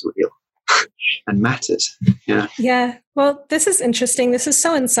show is real and matters. Yeah. Yeah. Well, this is interesting. This is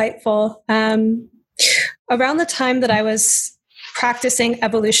so insightful. Around the time that I was practicing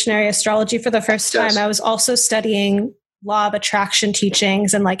evolutionary astrology for the first time, I was also studying law of attraction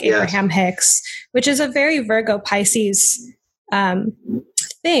teachings and like Abraham Hicks, which is a very Virgo Pisces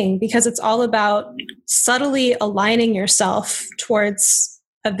thing, because it's all about subtly aligning yourself towards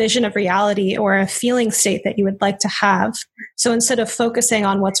a vision of reality or a feeling state that you would like to have. So instead of focusing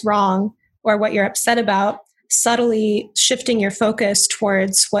on what's wrong or what you're upset about, subtly shifting your focus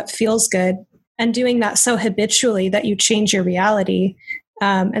towards what feels good, and doing that so habitually that you change your reality.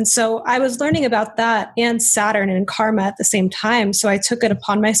 And so I was learning about that and Saturn and karma at the same time. So I took it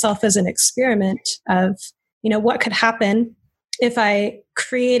upon myself as an experiment of, what could happen if I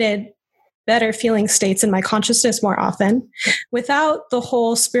created better feeling states in my consciousness more often, without the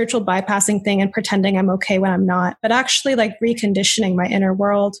whole spiritual bypassing thing and pretending I'm okay when I'm not, but actually like reconditioning my inner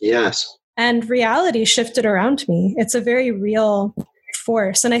world. Yes. And reality shifted around me. It's a very real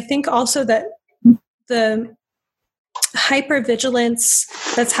force. And I think also that the hypervigilance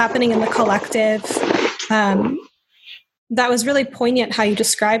that's happening in the collective, that was really poignant how you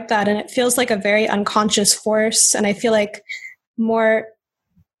described that. And it feels like a very unconscious force. And I feel like more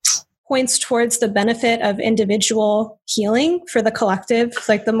points towards the benefit of individual healing for the collective.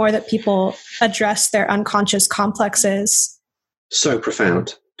 Like the more that people address their unconscious complexes. So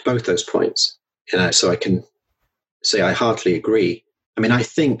profound, both those points. So I can say I heartily agree. I mean, I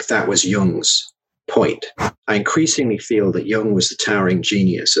think that was Jung's point. I increasingly feel that Jung was the towering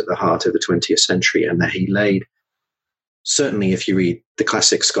genius at the heart of the 20th century, and that he laid, certainly if you read the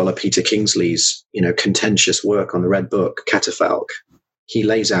classic scholar Peter Kingsley's, contentious work on the Red Book, Catafalque, he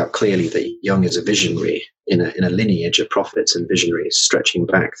lays out clearly that Jung is a visionary in a lineage of prophets and visionaries stretching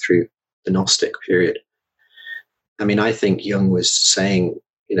back through the Gnostic period. I mean, I think Jung was saying,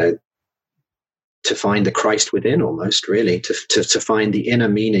 to find the Christ within, almost really, to find the inner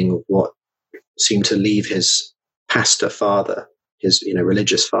meaning of what seemed to leave his pastor father, his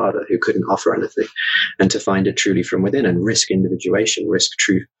religious father who couldn't offer anything, and to find it truly from within and risk individuation, risk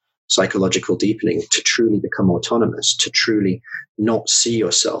true psychological deepening, to truly become autonomous, to truly not see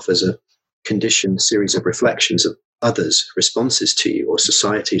yourself as a conditioned series of reflections of others' responses to you or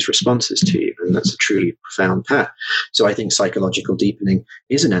society's responses to you. And that's a truly profound path. So I think psychological deepening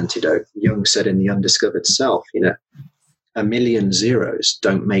is an antidote. Jung said in The Undiscovered Self, a million zeros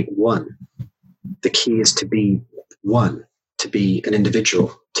don't make one. The key is to be one, to be an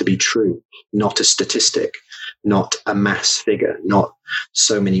individual, to be true, not a statistic, not a mass figure, not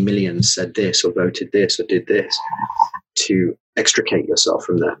so many millions said this or voted this or did this, to extricate yourself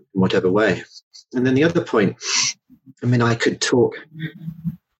from that in whatever way. And then the other point, I could talk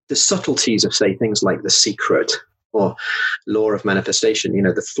the subtleties of, say, things like The Secret or Law of Manifestation,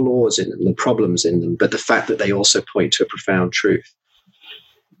 the flaws in them, the problems in them, but the fact that they also point to a profound truth.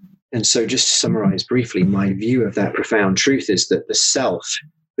 And so just to summarize briefly, my view of that profound truth is that the self,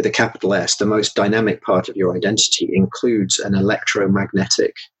 with a capital S, the most dynamic part of your identity, includes an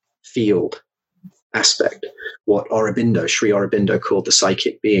electromagnetic field aspect, what Sri Aurobindo called the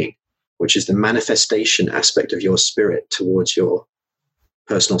psychic being, which is the manifestation aspect of your spirit towards your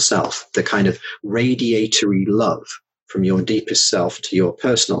personal self, the kind of radiatory love from your deepest self to your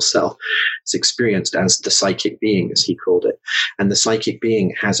personal self. It's experienced as the psychic being, as he called it. And the psychic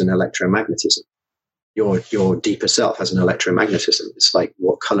being has an electromagnetism. Your deeper self has an electromagnetism. It's like,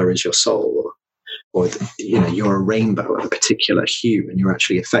 what color is your soul? Or you're a rainbow of a particular hue, and you're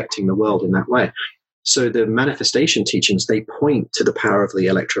actually affecting the world in that way. So the manifestation teachings, they point to the power of the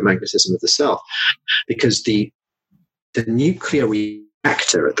electromagnetism of the self, because the nuclear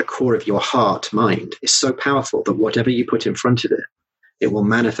reactor at the core of your heart mind is so powerful that whatever you put in front of it, it will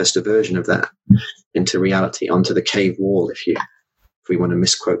manifest a version of that into reality, onto the cave wall, if we want to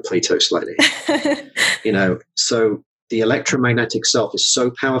misquote Plato slightly. So the electromagnetic self is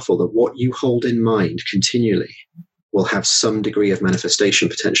so powerful that what you hold in mind continually will have some degree of manifestation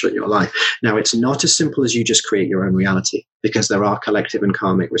potential in your life. Now, it's not as simple as you just create your own reality, because there are collective and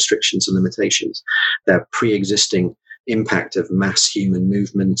karmic restrictions and limitations. There are pre-existing impact of mass human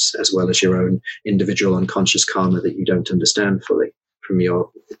movements, as well as your own individual unconscious karma that you don't understand fully from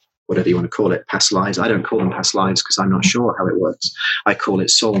your, whatever you want to call it, past lives. I don't call them past lives because I'm not sure how it works. I call it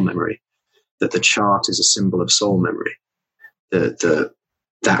soul memory, that the chart is a symbol of soul memory,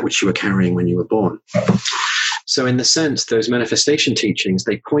 that which you were carrying when you were born. So in the sense, those manifestation teachings,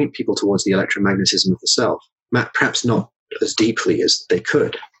 they point people towards the electromagnetism of the self, perhaps not as deeply as they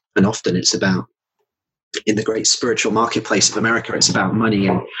could. And often it's about, in the great spiritual marketplace of America, it's about money.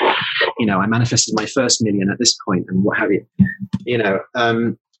 And, I manifested my first million at this point and what have you.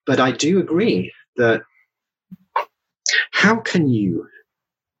 But I do agree that how can you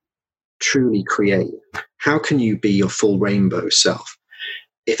truly create? How can you be your full rainbow self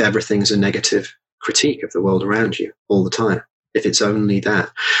if everything's a negative critique of the world around you all the time? If it's only that.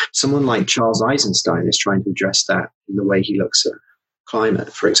 Someone like Charles Eisenstein is trying to address that in the way he looks at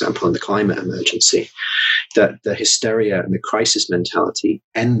climate, for example, and the climate emergency, that the hysteria and the crisis mentality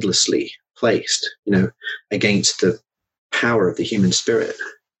endlessly placed, against the power of the human spirit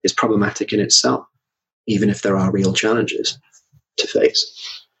is problematic in itself, even if there are real challenges to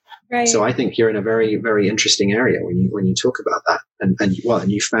face. Right. So I think you're in a very, very interesting area when you talk about that, and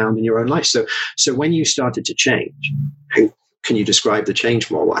you found in your own life. So when you started to change, can you describe the change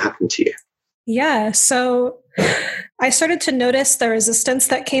more? What happened to you? Yeah. So I started to notice the resistance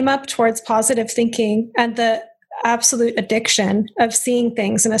that came up towards positive thinking and the absolute addiction of seeing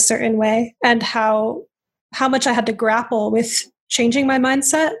things in a certain way, and how much I had to grapple with changing my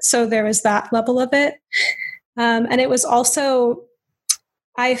mindset. So there was that level of it. And it was also,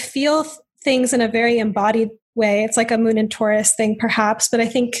 I feel things in a very embodied way. It's like a Moon and Taurus thing, perhaps, but I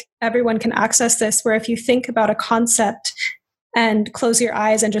think everyone can access this, where if you think about a concept and close your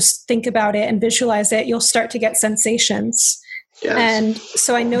eyes and just think about it and visualize it, you'll start to get sensations. Yes. And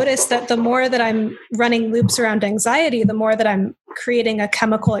so I noticed that the more that I'm running loops around anxiety, the more that I'm creating a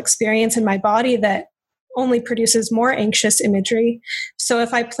chemical experience in my body that only produces more anxious imagery. So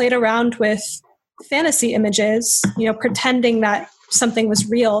if I played around with fantasy images, pretending that something was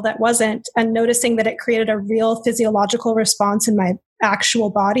real that wasn't, and noticing that it created a real physiological response in my actual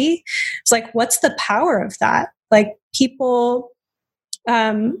body, it's like, what's the power of that? Like people,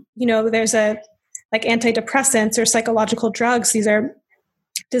 there's like antidepressants or psychological drugs. These are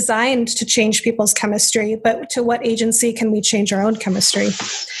designed to change people's chemistry, but to what agency can we change our own chemistry?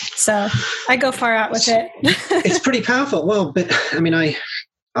 So I go far out with it. It's pretty powerful. Well, but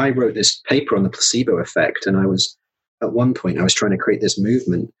I wrote this paper on the placebo effect, and at one point I was trying to create this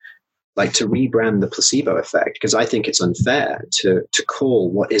movement, like to rebrand the placebo effect, because I think it's unfair to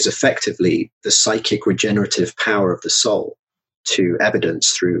call what is effectively the psychic regenerative power of the soul to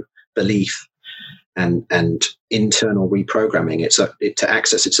evidence through belief and internal reprogramming to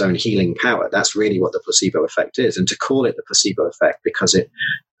access its own healing power. That's really what the placebo effect is. And to call it the placebo effect because it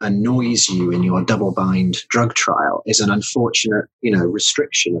annoys you in your double-blind drug trial is an unfortunate,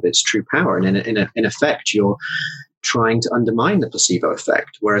 restriction of its true power. And in effect, you're trying to undermine the placebo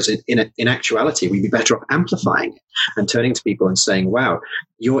effect. Whereas in actuality, we'd be better off amplifying it and turning to people and saying, wow,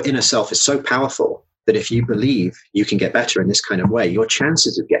 your inner self is so powerful that if you believe you can get better in this kind of way, your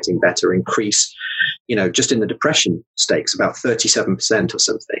chances of getting better increase, just in the depression stakes, about 37% or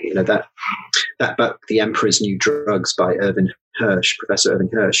something. That book, The Emperor's New Drugs by Professor Irving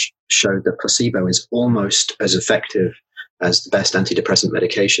Hirsch, showed that placebo is almost as effective as the best antidepressant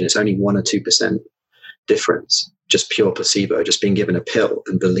medication. It's only 1 or 2% difference, just pure placebo, just being given a pill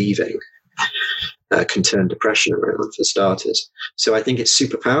and believing can turn depression around, for starters. So I think it's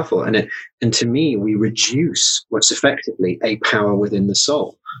super powerful. And to me, we reduce what's effectively a power within the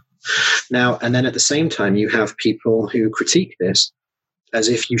soul. Now, and then at the same time, you have people who critique this as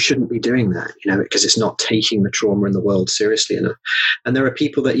if you shouldn't be doing that, because it's not taking the trauma in the world seriously enough. And there are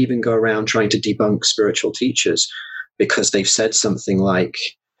people that even go around trying to debunk spiritual teachers because they've said something like,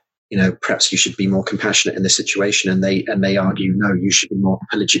 perhaps you should be more compassionate in this situation. And they argue, no, you should be more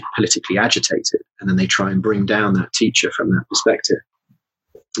politically agitated. And then they try and bring down that teacher from that perspective.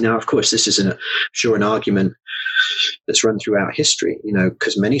 Now, of course, this is an argument that's run throughout history,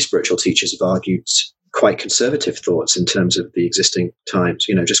 because many spiritual teachers have argued quite conservative thoughts in terms of the existing times,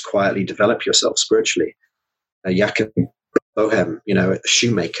 just quietly develop yourself spiritually. Jakob Bohem, a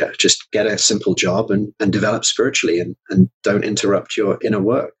shoemaker, just get a simple job and develop spiritually and don't interrupt your inner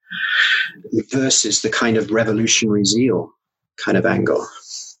work, versus the kind of revolutionary zeal kind of angle.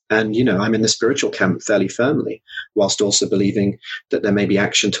 And, I'm in the spiritual camp fairly firmly, whilst also believing that there may be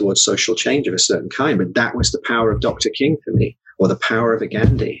action towards social change of a certain kind. But that was the power of Dr. King for me, or the power of a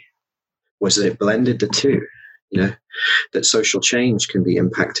Gandhi, was that it blended the two, that social change can be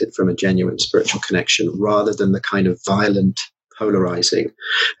impacted from a genuine spiritual connection rather than the kind of violent, polarizing,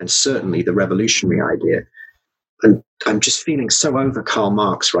 and certainly the revolutionary idea. And I'm just feeling so over Karl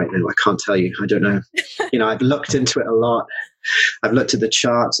Marx right now. I can't tell you. I don't know. I've looked into it a lot. I've looked at the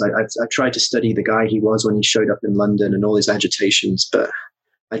charts. I've tried to study the guy he was when he showed up in London and all his agitations, but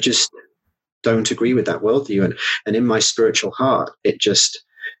I just don't agree with that worldview. And in my spiritual heart, it just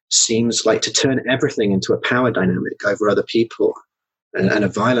seems like to turn everything into a power dynamic over other people, and a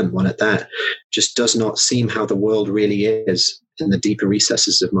violent one at that, just does not seem how the world really is in the deeper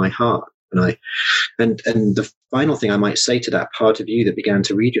recesses of my heart. And the final thing I might say to that part of you that began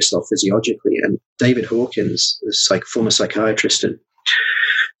to read yourself physiologically, and David Hawkins, this former psychiatrist and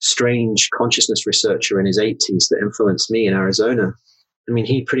strange consciousness researcher in his 80s that influenced me in Arizona. I mean,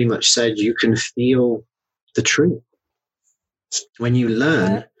 he pretty much said you can feel the truth when you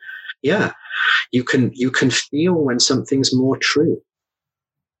learn. Yeah, you can feel when something's more true.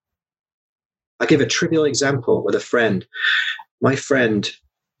 I'll give a trivial example with a friend. My friend,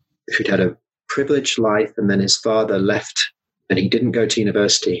 who'd had a privileged life, and then his father left and he didn't go to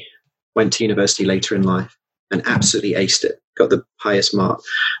university, went to university later in life and absolutely aced it, got the highest mark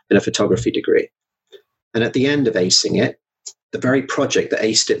in a photography degree. And at the end of acing it, the very project that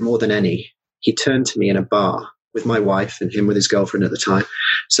aced it more than any, he turned to me in a bar with my wife and him with his girlfriend at the time,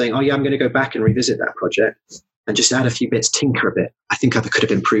 saying, oh yeah, I'm going to go back and revisit that project and just add a few bits, tinker a bit. I think I could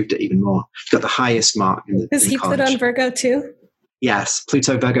have improved it even more. Got the highest mark in the Is he put on Virgo too? Yes,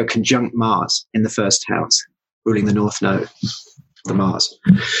 Pluto Virgo conjunct Mars in the first house, ruling the North Node, the Mars.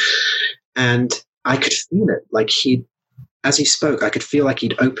 And I could feel it, like as he spoke, I could feel like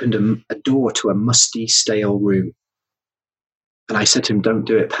he'd opened a door to a musty, stale room. And I said to him, don't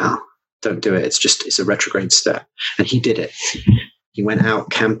do it, pal. Don't do it. It's a retrograde step. And he did it. He went out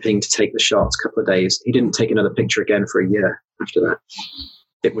camping to take the shots a couple of days. He didn't take another picture again for a year after that.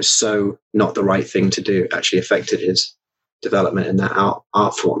 It was so not the right thing to do. It actually affected his development in that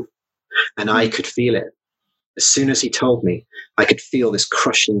art form. And I could feel it. As soon as he told me, I could feel this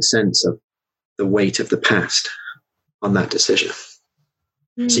crushing sense of the weight of the past on that decision.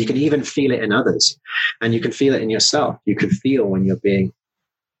 So you can even feel it in others, and you can feel it in yourself. You can feel when you're being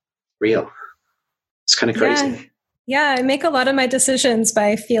real. It's kind of crazy. Yeah, I make a lot of my decisions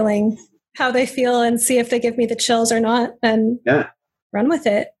by feeling how they feel and see if they give me the chills or not, and run with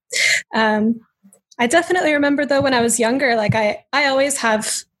it. I definitely remember, though, when I was younger, like I always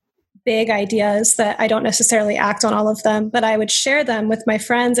have big ideas that I don't necessarily act on all of them, but I would share them with my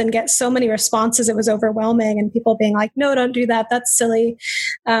friends and get so many responses. It was overwhelming, and people being like, no, don't do that. That's silly.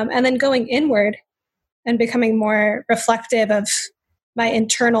 And then going inward and becoming more reflective of my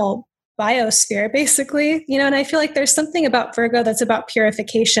internal biosphere, basically, and I feel like there's something about Virgo that's about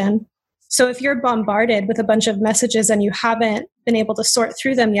purification. So if you're bombarded with a bunch of messages and you haven't been able to sort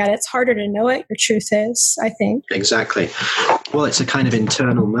through them yet, it's harder to know what your truth is, I think. Exactly. Well, it's a kind of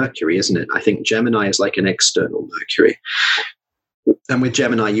internal Mercury, isn't it? I think Gemini is like an external Mercury. And with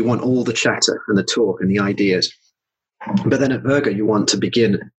Gemini, you want all the chatter and the talk and the ideas. But then at Virgo, you want to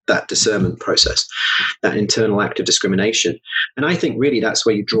begin that discernment process, that internal act of discrimination. And I think really that's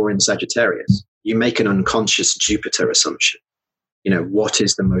where you draw in Sagittarius. You make an unconscious Jupiter assumption. What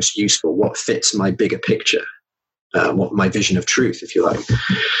is the most useful? What fits my bigger picture? What my vision of truth, if you like.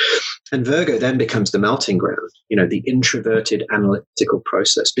 And Virgo then becomes the melting ground, the introverted analytical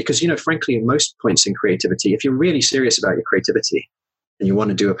process. Because, frankly, in most points in creativity, if you're really serious about your creativity and you want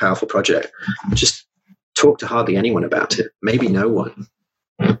to do a powerful project, just talk to hardly anyone about it. Maybe no one.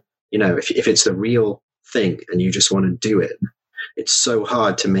 If it's the real thing and you just want to do it, it's so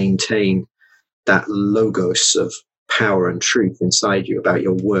hard to maintain that logos of power and truth inside you about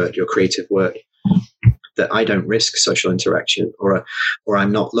your word, your creative work, that I don't risk social interaction or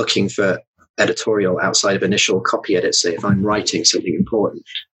I'm not looking for editorial outside of initial copy edits. Say if I'm writing something important,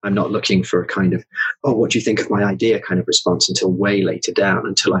 I'm not looking for a kind of, what do you think of my idea kind of response until way later down,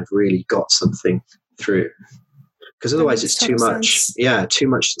 until I've really got something through. Because otherwise it's too much. Yeah, too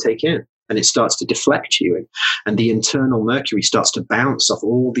much to take in. And it starts to deflect you. And the internal Mercury starts to bounce off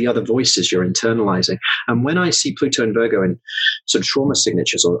all the other voices you're internalizing. And when I see Pluto and Virgo in sort of trauma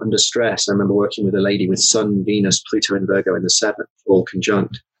signatures or under stress, I remember working with a lady with Sun, Venus, Pluto and Virgo in the 7th, all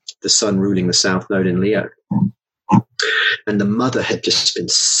conjunct, the Sun ruling the South Node in Leo. And the mother had just been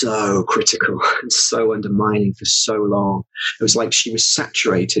so critical and so undermining for so long. It was like she was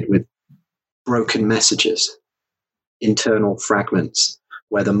saturated with broken messages, internal fragments,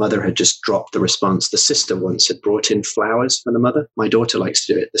 where the mother had just dropped the response. The sister once had brought in flowers for the mother. My daughter likes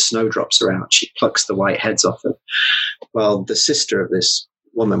to do it. The snowdrops are out. She plucks the white heads off them. Well, the sister of this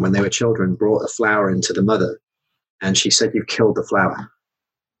woman, when they were children, brought a flower into the mother. And she said, "You've killed the flower.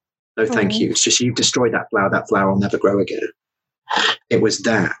 No, thank you. It's just you've destroyed that flower. That flower will never grow again." It was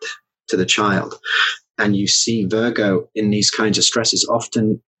that to the child. And you see Virgo in these kinds of stresses.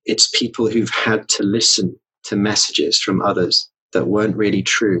 Often it's people who've had to listen to messages from others that weren't really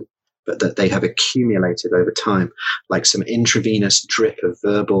true, but that they have accumulated over time, like some intravenous drip of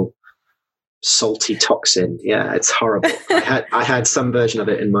verbal salty toxin. Yeah, it's horrible. I had some version of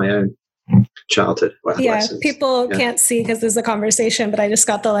it in my own childhood. Yeah, people can't see because there's a conversation, but I just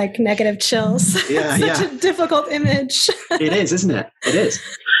got the negative chills. Yeah, Such a difficult image. It is, isn't it? It is.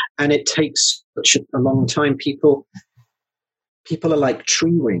 And it takes such a long time. People are like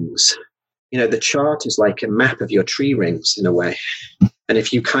tree rings. The chart is like a map of your tree rings in a way. And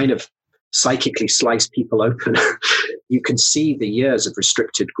if you kind of psychically slice people open, you can see the years of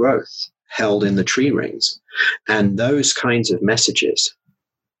restricted growth held in the tree rings. And those kinds of messages,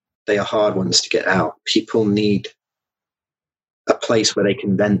 they are hard ones to get out. People need a place where they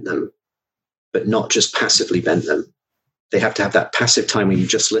can vent them, but not just passively vent them. They have to have that passive time where you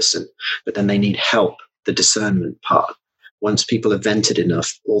just listen, but then they need help, the discernment part. Once people have vented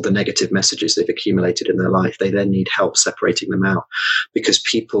enough, all the negative messages they've accumulated in their life, they then need help separating them out, because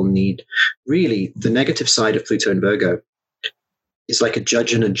people need really the negative side of Pluto and Virgo is like a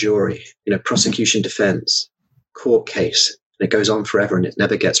judge and a jury, prosecution, defense, court case. And it goes on forever and it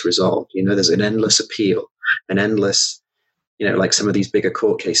never gets resolved. There's an endless appeal, an endless, like some of these bigger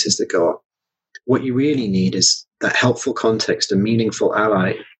court cases that go on. What you really need is that helpful context, a meaningful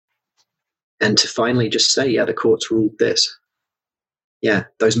ally, and to finally just say, yeah, the court's ruled this. Yeah,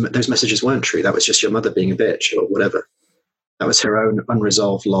 those messages weren't true. That was just your mother being a bitch or whatever. That was her own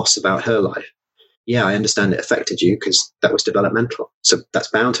unresolved loss about her life. Yeah, I understand it affected you because that was developmental. So that's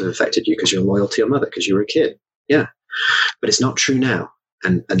bound to have affected you because you're loyal to your mother because you were a kid. Yeah, but it's not true now.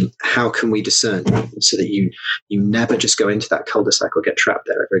 And how can we discern so that you never just go into that cul-de-sac or get trapped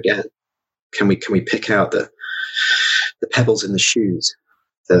there ever again? Can we pick out the pebbles in the shoes,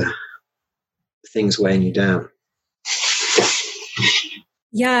 the things weighing you down?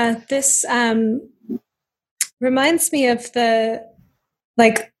 Yeah, this reminds me of the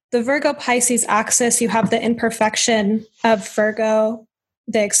Virgo Pisces axis. You have the imperfection of Virgo,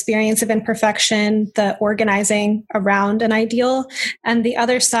 the experience of imperfection, the organizing around an ideal. And the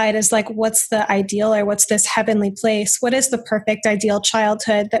other side is what's the ideal, or what's this heavenly place? What is the perfect ideal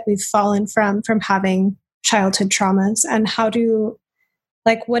childhood that we've fallen from having childhood traumas? And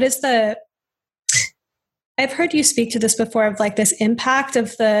what is I've heard you speak to this before of this impact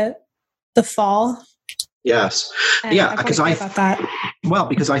of the fall. Yes. And yeah. Because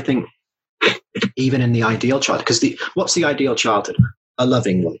because I think even in the ideal childhood, because what's the ideal childhood? A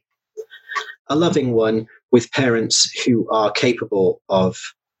loving one, a loving one with parents who are capable of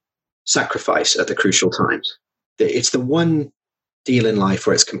sacrifice at the crucial times. It's the one deal in life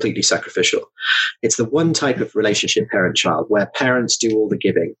where it's completely sacrificial. It's the one type of relationship parent-child where parents do all the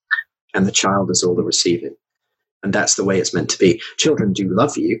giving and the child does all the receiving. And that's the way it's meant to be. Children do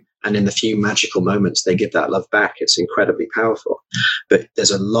love you, and in the few magical moments they give that love back, it's incredibly powerful. But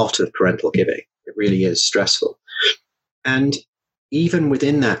there's a lot of parental giving. It really is stressful. And even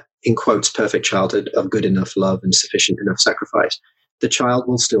within that, in quotes, perfect childhood of good enough love and sufficient enough sacrifice, the child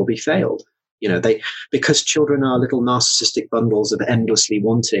will still be failed. Because children are little narcissistic bundles of endlessly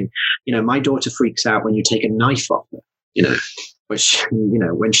wanting. My daughter freaks out when you take a knife off her, which,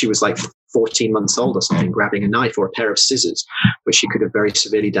 when she was like 14 months old or something, grabbing a knife or a pair of scissors, which she could have very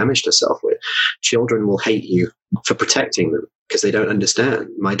severely damaged herself with. Children will hate you for protecting them because they don't understand.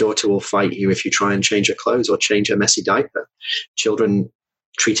 My daughter will fight you if you try and change her clothes or change her messy diaper. Children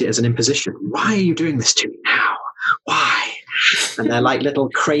treat it as an imposition. Why are you doing this to me now? Why? And they're like little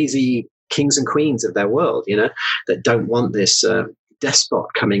crazy kings and queens of their world, that don't want this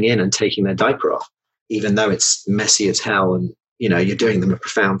despot coming in and taking their diaper off, even though it's messy as hell and, you're doing them a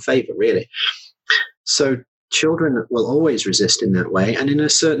profound favor, really. So children will always resist in that way. And in a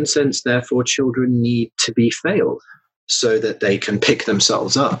certain sense, therefore, children need to be failed so that they can pick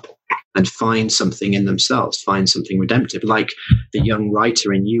themselves up and find something in themselves, find something redemptive, like the young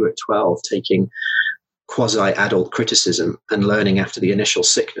writer in you at 12 taking quasi-adult criticism and learning after the initial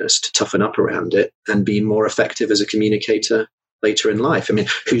sickness to toughen up around it and be more effective as a communicator later in life. I mean,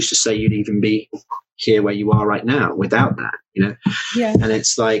 who's to say you'd even be here where you are right now without that, Yeah. And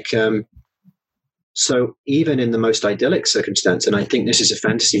it's like, so even in the most idyllic circumstance, and I think this is a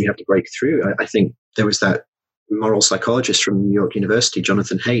fantasy we have to break through. I think there was that moral psychologist from New York University,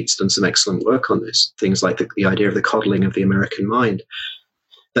 Jonathan Haidt's, done some excellent work on this. Things like the idea of the coddling of the American mind.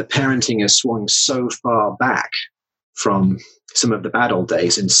 That parenting has swung so far back from some of the bad old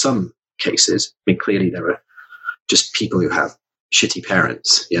days in some cases. I mean, clearly there are just people who have shitty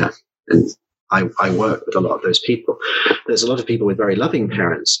parents, yeah. And I work with a lot of those people. There's a lot of people with very loving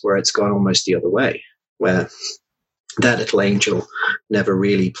parents where it's gone almost the other way, where that little angel never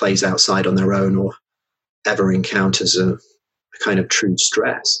really plays outside on their own or ever encounters a kind of true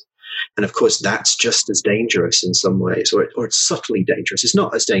stress. And of course, that's just as dangerous in some ways, or it's subtly dangerous. It's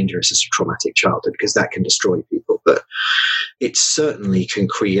not as dangerous as a traumatic childhood because that can destroy people, but it certainly can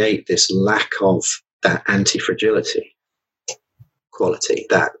create this lack of that anti-fragility quality,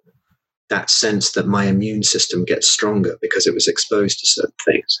 that sense that my immune system gets stronger because it was exposed to certain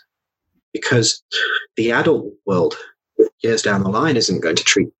things. Because the adult world, years down the line, isn't going to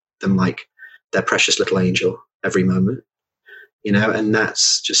treat them like their precious little angel every moment. And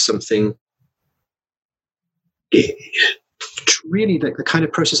that's just something really the kind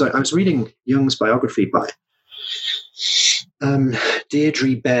of process. I was reading Jung's biography by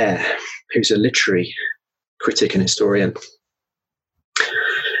Deirdre Baer, who's a literary critic and historian.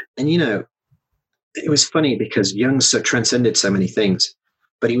 And, it was funny because Jung transcended so many things,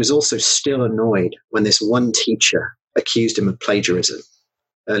 but he was also still annoyed when this one teacher accused him of plagiarism.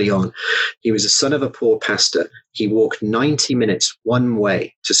 Early on, he was the son of a poor pastor. He walked 90 minutes one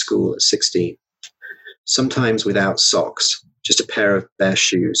way to school at 16, sometimes without socks, just a pair of bare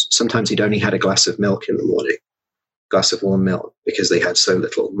shoes. Sometimes he'd only had a glass of milk in the morning, glass of warm milk, because they had so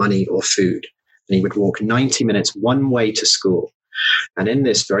little money or food. And he would walk 90 minutes one way to school. And in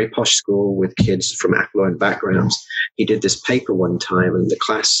this very posh school with kids from affluent backgrounds, he did this paper one time, and the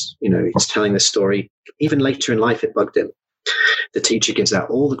class, he's telling this story. Even later in life, it bugged him. The teacher gives out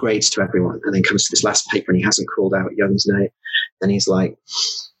all the grades to everyone and then comes to this last paper and he hasn't called out Jung's name. And he's like,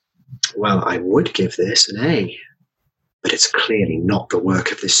 well, I would give this an A, but it's clearly not the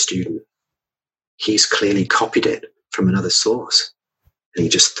work of this student. He's clearly copied it from another source. And he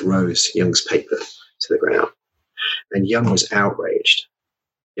just throws Jung's paper to the ground. And Jung was outraged.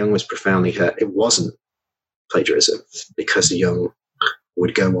 Jung was profoundly hurt. It wasn't plagiarism because Jung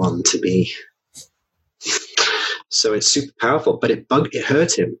would go on to be... So it's super powerful, but it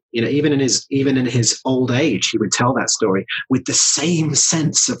hurt him. Even in his old age, he would tell that story with the same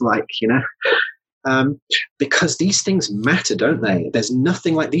sense of because these things matter, don't they? There's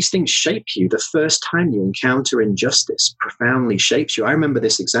nothing like these things shape you. The first time you encounter injustice profoundly shapes you. I remember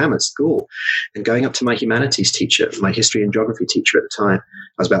this exam at school and going up to my humanities teacher, my history and geography teacher at the time.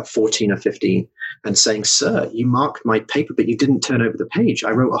 I was about 14 or 15 and saying, sir, you marked my paper, but you didn't turn over the page.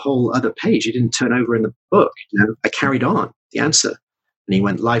 I wrote a whole other page you didn't turn over in the book. I carried on the answer. And he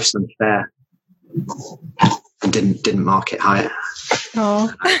went, life's unfair. And didn't mark it higher.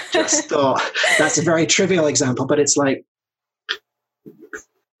 Oh. I just thought that's a very trivial example, but it's like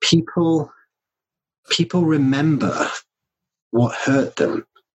people people remember what hurt them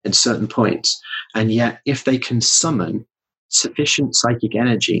at certain points. And yet, if they can summon sufficient psychic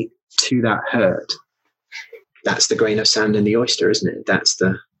energy to that hurt, that's the grain of sand in the oyster, isn't it? That's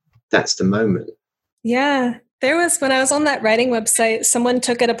the moment. Yeah. There was, when I was on that writing website, someone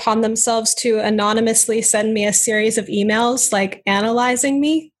took it upon themselves to anonymously send me a series of emails, like analyzing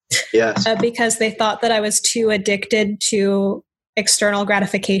me. Yes. Because they thought that I was too addicted to external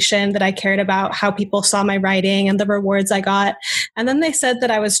gratification, that I cared about how people saw my writing and the rewards I got. And then they said that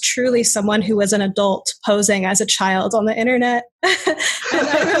I was truly someone who was an adult posing as a child on the internet. And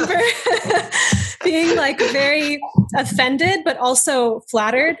I remember being like very offended, but also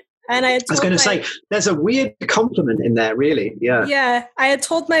flattered. And I was going to say, there's a weird compliment in there, really. Yeah. Yeah. I had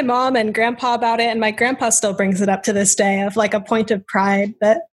told my mom and grandpa about it, and my grandpa still brings it up to this day, of like a point of pride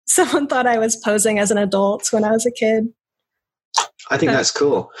that someone thought I was posing as an adult when I was a kid. I think that's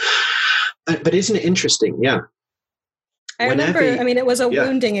cool. But isn't it interesting? Yeah. I remember, it was a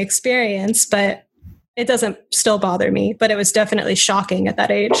wounding experience, but it doesn't still bother me, but it was definitely shocking at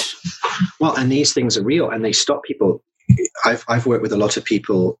that age. Well, and these things are real, and they stop people. I've worked with a lot of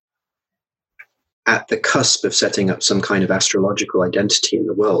people at the cusp of setting up some kind of astrological identity in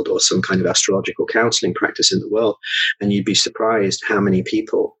the world, or some kind of astrological counseling practice in the world. And you'd be surprised how many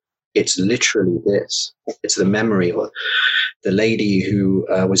people, it's literally this. It's the memory, or the lady who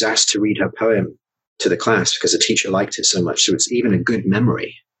was asked to read her poem to the class because the teacher liked it so much. So it's even a good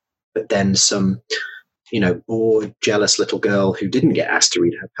memory. But then some, bored, jealous little girl who didn't get asked to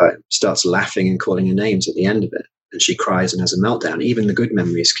read her poem starts laughing and calling her names at the end of it. And she cries and has a meltdown. Even the good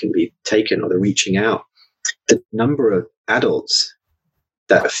memories can be taken, or the reaching out. The number of adults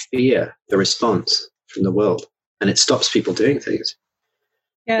that fear the response from the world, and it stops people doing things.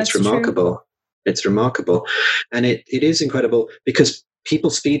 Yeah, it's remarkable. True. It's remarkable. And it is incredible, because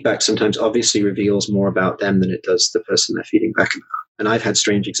people's feedback sometimes obviously reveals more about them than it does the person they're feeding back about. And I've had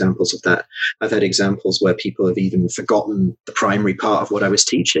strange examples of that. I've had examples where people have even forgotten the primary part of what I was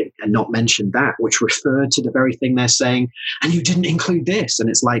teaching and not mentioned that, which referred to the very thing they're saying, and you didn't include this. And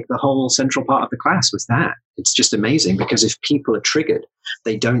it's like the whole central part of the class was that. It's just amazing, because if people are triggered,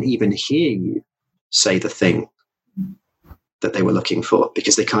 they don't even hear you say the thing that they were looking for,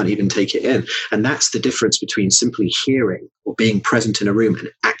 because they can't even take it in. And that's the difference between simply hearing or being present in a room and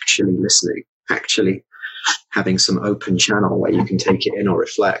actually listening, actually having some open channel where you can take it in or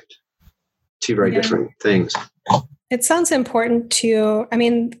reflect. Two very different things. It sounds important to,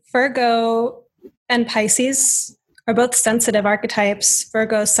 Virgo and Pisces are both sensitive archetypes.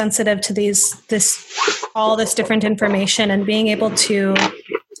 Virgo is sensitive to all this different information, and being able to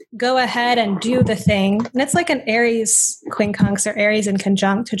go ahead and do the thing. And it's like an Aries quincunx or Aries in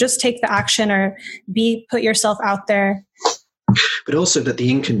conjunct, to just take the action or put yourself out there. But also that the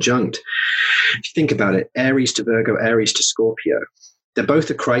inconjunct, if you think about it, Aries to Virgo, Aries to Scorpio, they're both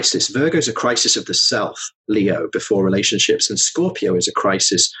a crisis. Virgo is a crisis of the self, Leo, before relationships, and Scorpio is a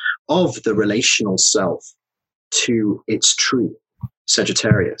crisis of the relational self to its truth,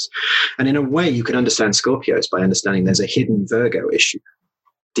 Sagittarius. And in a way, you can understand Scorpios by understanding there's a hidden Virgo issue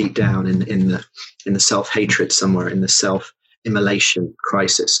deep down in the self-hatred somewhere, in the self-immolation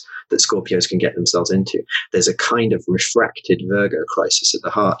crisis that Scorpios can get themselves into. There's a kind of refracted Virgo crisis at the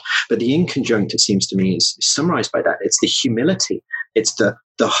heart. But the inconjunct, it seems to me, is summarized by that. It's the humility. It's the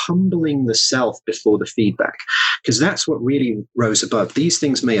humbling the self before the feedback, because that's what really rose above. These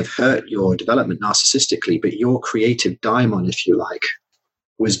things may have hurt your development narcissistically, but your creative daimon, if you like,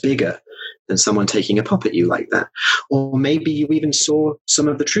 was bigger than someone taking a pop at you like that. Or maybe you even saw some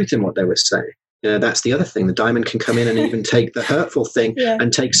of the truth in what they were saying. That's the other thing. The diamond can come in and even take the hurtful thing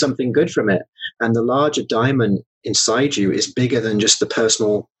and take something good from it. And the larger diamond inside you is bigger than just the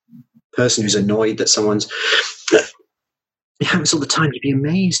personal person who's annoyed that someone's... It happens all the time. You'd be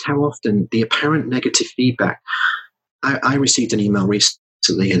amazed how often the apparent negative feedback... I received an email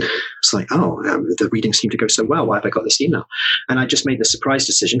recently, and it's like, the reading seemed to go so well. Why have I got this email? And I just made the surprise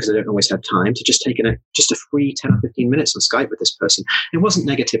decision, because I don't always have time, to just take a free 10 or 15 minutes on Skype with this person. It wasn't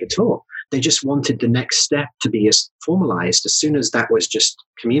negative at all. They just wanted the next step to be as formalized. As soon as that was just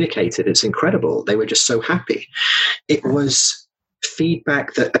communicated, it's incredible. They were just so happy. It was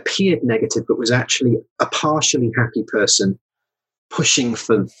feedback that appeared negative, but was actually a partially happy person pushing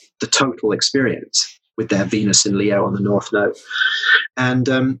for the total experience with their Venus in Leo on the North Node. And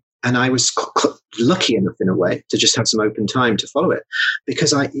I was lucky enough, in a way, to just have some open time to follow it,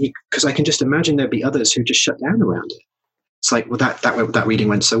 because I can just imagine there'd be others who just shut down around it. It's like, well, that reading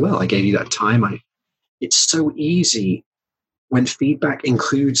went so well. I gave you that time. It's so easy when feedback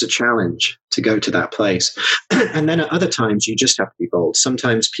includes a challenge to go to that place. And then at other times, you just have to be bold.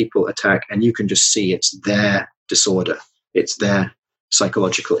 Sometimes people attack and you can just see it's their disorder. It's their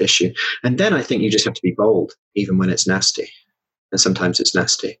psychological issue. And then I think you just have to be bold, even when it's nasty. And sometimes it's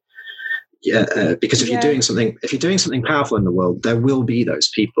nasty. Yeah, because if you're doing something powerful in the world, there will be those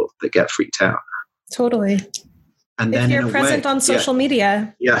people that get freaked out. Totally. And then if you're present on social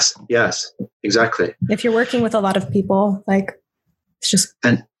media. Yes, exactly. If you're working with a lot of people, like it's just.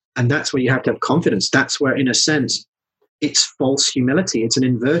 And that's where you have to have confidence. That's where, in a sense, it's false humility. It's an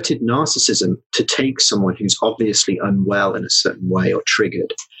inverted narcissism to take someone who's obviously unwell in a certain way or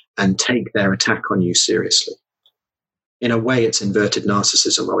triggered and take their attack on you seriously. In a way, it's inverted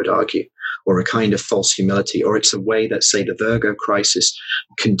narcissism, I would argue, or a kind of false humility, or it's a way that, say, the Virgo crisis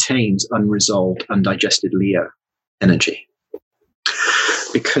contains unresolved, undigested Leo energy.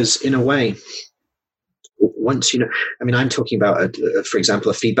 Because in a way, once, I'm talking about, for example,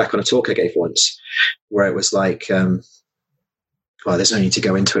 a feedback on a talk I gave once, where it was like, there's no need to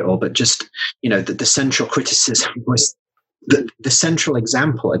go into it all, but just, the central criticism was, the central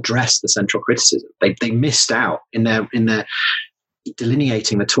example addressed the central criticism. They missed out in their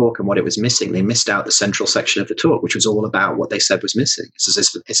delineating the talk and what it was missing. They missed out the central section of the talk, which was all about what they said was missing.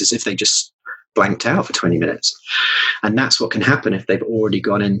 It's as if they just blanked out for 20 minutes. And that's what can happen if they've already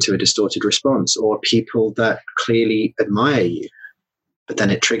gone into a distorted response, or people that clearly admire you, but then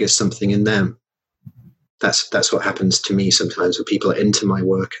it triggers something in them. That's what happens to me sometimes when people are into my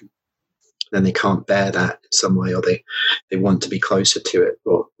work and then they can't bear that in some way, or they want to be closer to it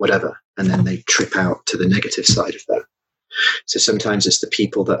or whatever. And then they trip out to the negative side of that. So sometimes it's the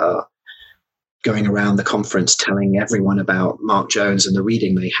people that are going around the conference telling everyone about Mark Jones and the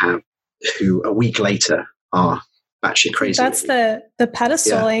reading they have, who a week later are batshit crazy. That's the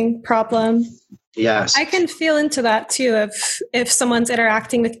pedestaling problem. Yes. I can feel into that too. If someone's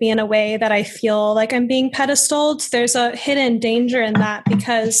interacting with me in a way that I feel like I'm being pedestaled, there's a hidden danger in that,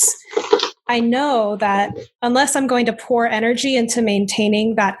 because I know that unless I'm going to pour energy into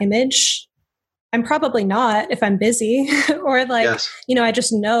maintaining that image, I'm probably not if I'm busy or yes. I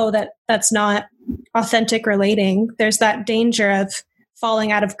just know that that's not authentic relating. There's that danger of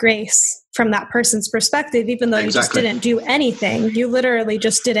falling out of grace from that person's perspective, even though you just didn't do anything. You literally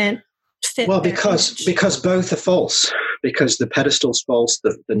just didn't fit. Well, because both are false. Because the pedestal's false,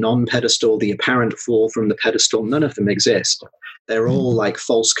 the non-pedestal, the apparent fall from the pedestal, none of them exist. They're all like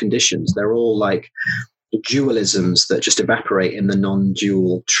false conditions. They're all like dualisms that just evaporate in the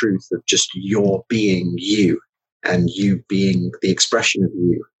non-dual truth of just your being you and you being the expression of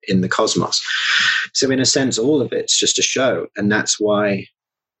you in the cosmos. So in a sense, all of it's just a show. And that's why,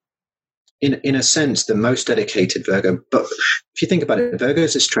 in a sense, the most dedicated Virgo, but if you think about it, Virgo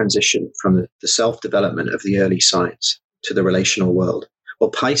is this transition from the self-development of the early signs to the relational world.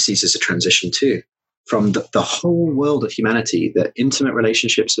 Well, Pisces is a transition too, from the whole world of humanity, the intimate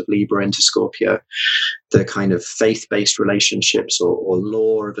relationships of Libra into Scorpio, the kind of faith-based relationships or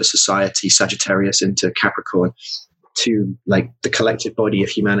law of a society, Sagittarius into Capricorn, to like the collective body of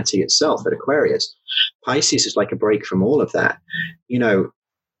humanity itself at Aquarius. Pisces is like a break from all of that.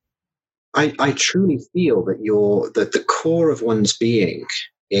 I truly feel that the core of one's being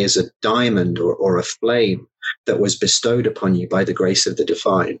is a diamond or a flame that was bestowed upon you by the grace of the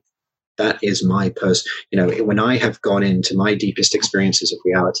divine. That is my when I have gone into my deepest experiences of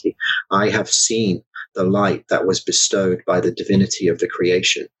reality, I have seen the light that was bestowed by the divinity of the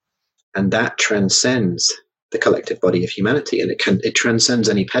creation. And that transcends the collective body of humanity. And it transcends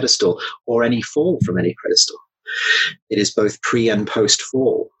any pedestal or any fall from any pedestal. It is both pre and post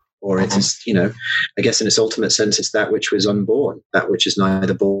fall. Or it is, I guess in its ultimate sense, it's that which was unborn, that which is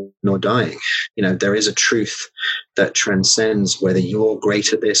neither born nor dying. There is a truth that transcends whether you're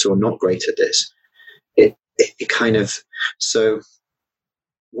great at this or not great at this. It kind of, so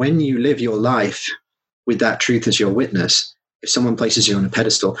when you live your life with that truth as your witness, if someone places you on a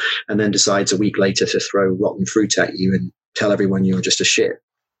pedestal and then decides a week later to throw rotten fruit at you and tell everyone you're just a shit,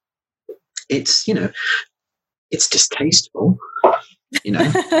 it's, it's distasteful.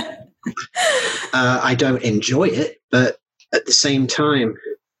 I don't enjoy it, but at the same time,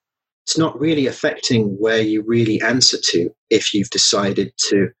 it's not really affecting where you really answer to if you've decided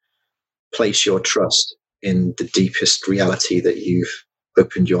to place your trust in the deepest reality that you've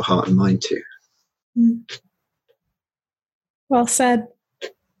opened your heart and mind to. Well said.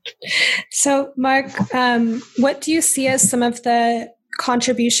 So, Mark, what do you see as some of the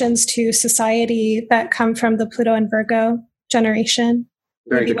contributions to society that come from the Pluto and Virgo generation?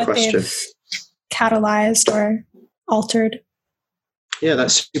 Very good question. Catalyzed or altered? Yeah,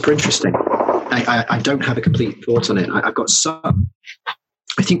 that's super interesting. I don't have a complete thought on it. I've got some.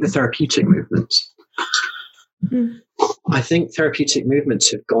 I think the therapeutic movements. I think therapeutic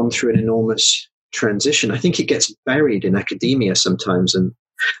movements have gone through an enormous transition. I think it gets buried in academia sometimes. And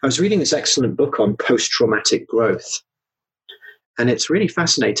I was reading this excellent book on post-traumatic growth, and it's really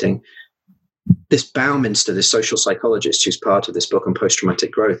fascinating. This Bauminster, this social psychologist who's part of this book on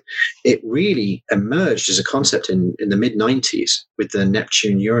post-traumatic growth, it really emerged as a concept in the mid-90s with the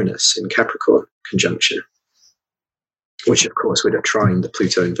Neptune-Uranus in Capricorn conjunction, which of course would have trined the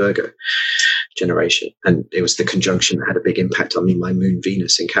Pluto and Virgo generation. And it was the conjunction that had a big impact on me. My moon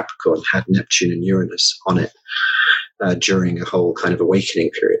Venus in Capricorn had Neptune and Uranus on it during a whole kind of awakening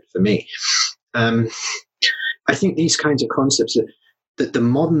period for me. I think these kinds of concepts, that the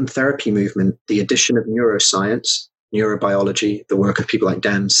modern therapy movement, the addition of neuroscience, neurobiology, the work of people like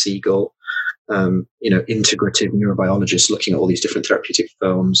Dan Siegel, integrative neurobiologists looking at all these different therapeutic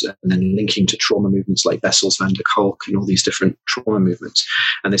forms, and then linking to trauma movements like Bessels van der Kolk and all these different trauma movements,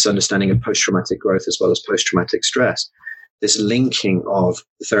 and this understanding of post-traumatic growth as well as post-traumatic stress, this linking of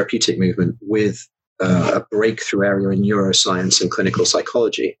the therapeutic movement with a breakthrough area in neuroscience and clinical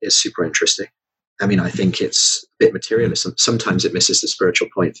psychology is super interesting. I mean, I think it's a bit materialist. Sometimes it misses the spiritual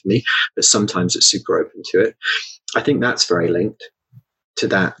point for me, but sometimes it's super open to it. I think that's very linked to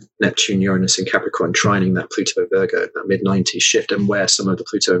that Neptune, Uranus, and Capricorn trining that Pluto Virgo, that mid-90s shift, and where some of the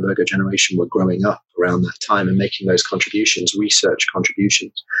Pluto and Virgo generation were growing up around that time and making those contributions, research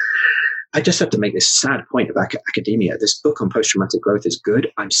contributions. I just have to make this sad point about academia. This book on post-traumatic growth is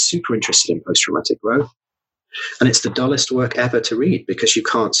good. I'm super interested in post-traumatic growth. And it's the dullest work ever to read because you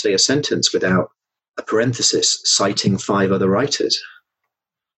can't say a sentence without a parenthesis citing 5 other writers,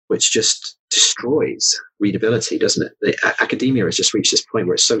 which just destroys readability, doesn't it? The academia has just reached this point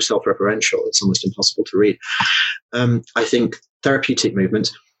where it's so self-referential, it's almost impossible to read. I think therapeutic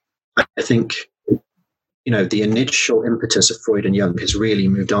movements, I think, the initial impetus of Freud and Jung has really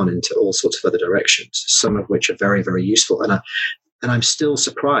moved on into all sorts of other directions, some of which are very, very useful. And I'm still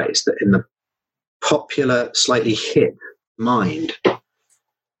surprised that in the popular, slightly hip mind,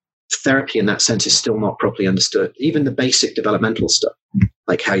 therapy in that sense is still not properly understood. Even the basic developmental stuff,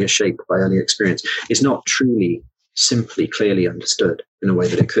 like how you're shaped by early experience, is not truly, simply, clearly understood in a way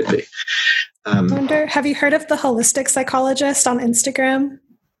that it could be. I wonder, have you heard of the holistic psychologist on Instagram?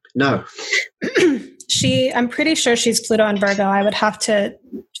 No. I'm pretty sure she's Pluto and Virgo. I would have to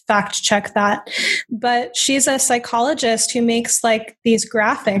fact check that. But she's a psychologist who makes like these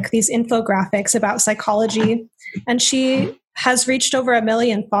infographics about psychology. And she has reached over 1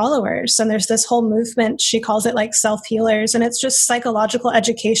 million followers. And there's this whole movement, she calls it like self-healers. And it's just psychological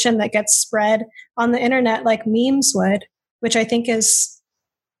education that gets spread on the internet like memes would, which I think is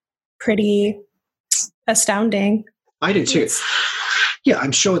pretty astounding. I do too. Yeah,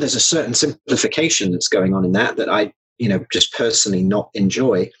 I'm sure there's a certain simplification that's going on in that I, just personally not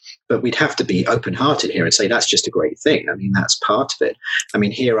enjoy. But we'd have to be open-hearted here and say that's just a great thing. I mean, that's part of it. I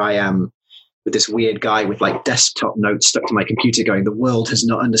mean, here I am with this weird guy with like desktop notes stuck to my computer going, the world has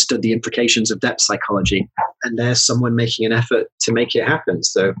not understood the implications of depth psychology. And there's someone making an effort to make it happen.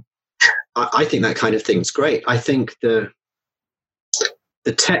 So I think that kind of thing's great. I think the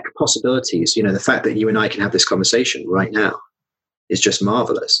tech possibilities, the fact that you and I can have this conversation right now is just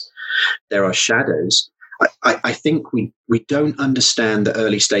marvelous. There are shadows. I think we don't understand the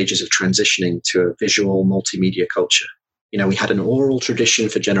early stages of transitioning to a visual multimedia culture. We had an oral tradition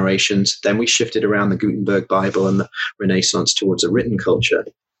for generations. Then we shifted around the Gutenberg Bible and the Renaissance towards a written culture.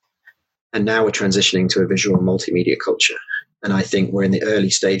 And now we're transitioning to a visual multimedia culture. And I think we're in the early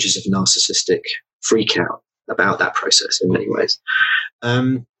stages of narcissistic freak out about that process in many ways.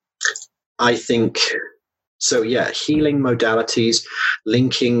 I think, so yeah, healing modalities,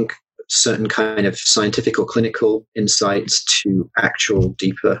 linking certain kind of scientific or clinical insights to actual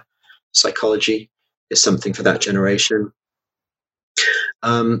deeper psychology is something for that generation.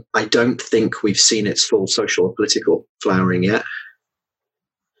 I don't think we've seen its full social or political flowering yet.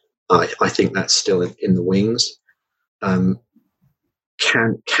 I think that's still in the wings. Can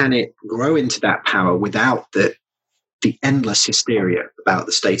it grow into that power without the endless hysteria about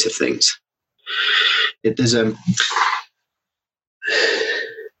the state of things? There's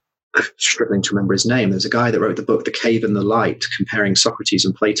I'm struggling to remember his name. There's a guy that wrote the book, The Cave and the Light, comparing Socrates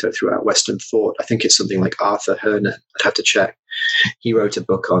and Plato throughout Western thought. I think it's something like Arthur Hernan. I'd have to check. He wrote a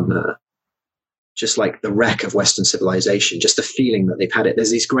book on just like the wreck of Western civilization, just the feeling that they've had it.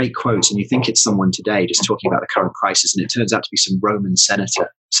 There's these great quotes, and you think it's someone today just talking about the current crisis, and it turns out to be some Roman senator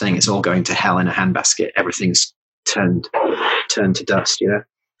saying it's all going to hell in a handbasket. Everything's turned to dust,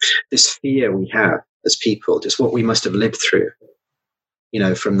 This fear we have as people, just what we must have lived through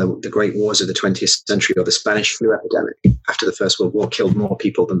from the great wars of the 20th century, or the Spanish flu epidemic after the First World War killed more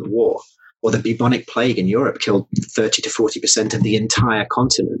people than the war, or the bubonic plague in Europe killed 30 to 40% of the entire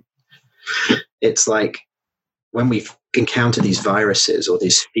continent. It's like when we've encountered these viruses or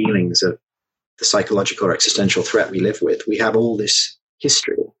these feelings of the psychological or existential threat we live with, we have all this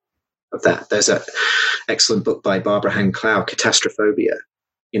history of that. There's an excellent book by Barbara Hand-Clough, Catastrophobia,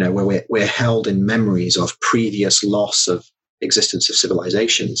 where we're held in memories of previous loss of existence of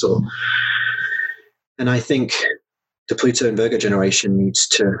civilizations. And I think the Pluto and Virgo generation needs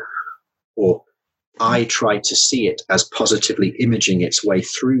to, or I try to see it as positively imaging its way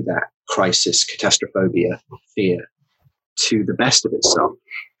through that crisis, catastrophobia, fear, to the best of itself.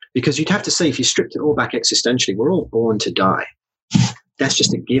 Because you'd have to say, if you stripped it all back existentially, we're all born to die. That's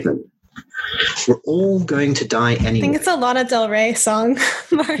just a given. We're all going to die anyway. I think it's a Lana Del Rey song,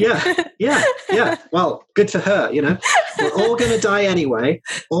 Mark. Yeah. Well, good for her, We're all going to die anyway.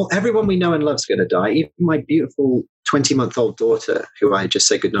 Everyone we know and love is going to die. Even my beautiful 20-month-old daughter, who I just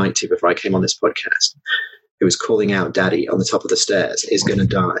said goodnight to before I came on this podcast, who was calling out daddy on the top of the stairs, is going to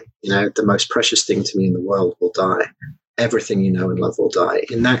die. The most precious thing to me in the world will die. Everything you know and love will die.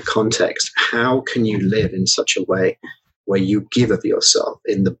 In that context, how can you live in such a way where you give of yourself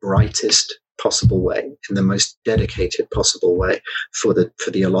in the brightest possible way, in the most dedicated possible way for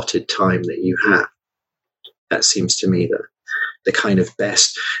the allotted time that you have? That seems to me the kind of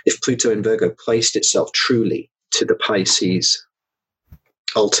best. If Pluto in Virgo placed itself truly to the Pisces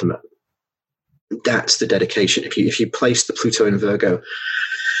ultimate, that's the dedication. If you place the Pluto in Virgo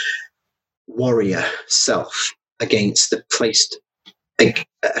warrior self against a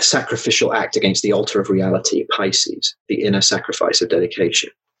sacrificial act against the altar of reality, Pisces, the inner sacrifice of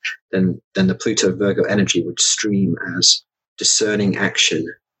dedication, then the Pluto Virgo energy would stream as discerning action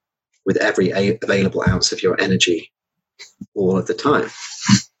with every available ounce of your energy all of the time.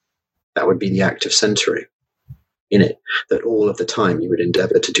 That would be the act of centering in it, that all of the time you would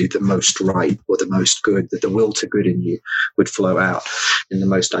endeavor to do the most right or the most good, that the will to good in you would flow out in the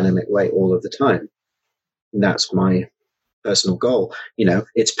most dynamic way all of the time. And that's my personal goal.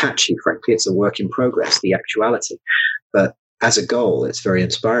 It's patchy, frankly, it's a work in progress, the actuality. But as a goal, it's very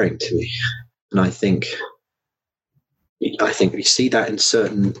inspiring to me. And I think we see that in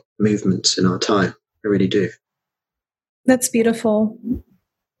certain movements in our time. I really do. That's beautiful.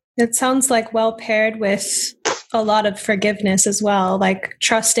 It sounds like well paired with a lot of forgiveness as well, like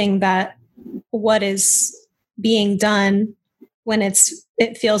trusting that what is being done when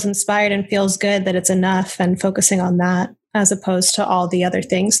it feels inspired and feels good, that it's enough, and focusing on that as opposed to all the other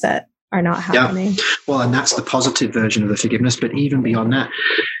things that are not happening. Yeah. Well, and that's the positive version of the forgiveness. But even beyond that,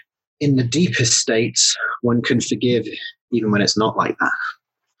 in the deepest states, one can forgive even when it's not like that.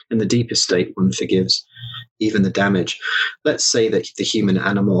 In the deepest state, one forgives even the damage. Let's say that the human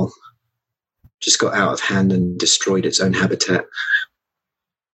animal just got out of hand and destroyed its own habitat.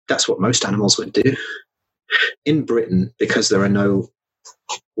 That's what most animals would do. In Britain, because there are no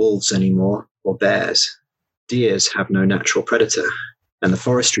wolves anymore or bears, deers have no natural predator. And the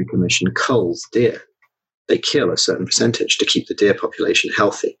Forestry Commission culls deer. They kill a certain percentage to keep the deer population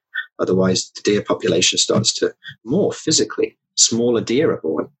healthy. Otherwise, the deer population starts to morph physically. Smaller deer are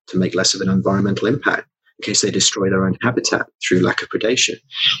born to make less of an environmental impact in case they destroy their own habitat through lack of predation.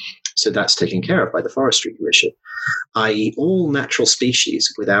 So that's taken care of by the Forestry Commission, i.e. all natural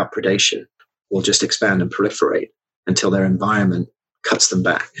species without predation will just expand and proliferate until their environment cuts them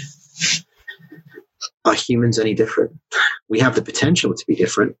back. Are humans any different? We have the potential to be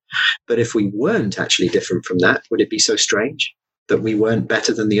different, but if we weren't actually different from that, would it be so strange that we weren't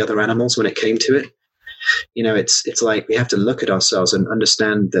better than the other animals when it came to it? It's like we have to look at ourselves and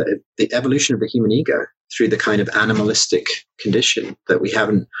understand that the evolution of the human ego through the kind of animalistic condition that we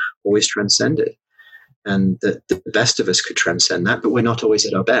haven't always transcended, and that the best of us could transcend that, but we're not always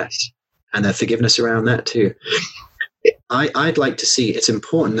at our best. And the forgiveness around that too. I'd like to see, it's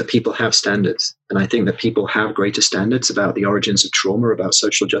important that people have standards. And I think that people have greater standards about the origins of trauma, about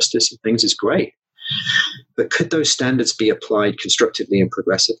social justice and things is great. But could those standards be applied constructively and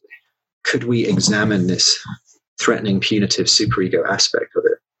progressively? Could we examine this threatening, punitive superego aspect of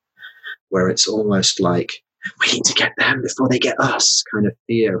it, where it's almost like, we need to get them before they get us, kind of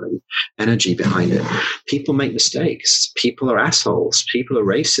fear and energy behind it. People make mistakes. People are assholes. People are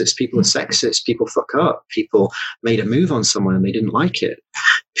racist. People are sexist. People fuck up. People made a move on someone and they didn't like it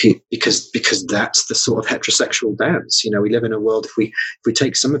because that's the sort of heterosexual dance. We live in a world, if we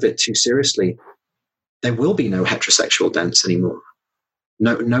take some of it too seriously, there will be no heterosexual dance anymore.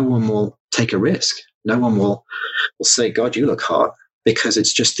 No one will take a risk. No one will say, God, you look hot. Because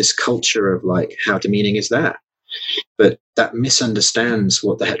it's just this culture of like, how demeaning is that? but that misunderstands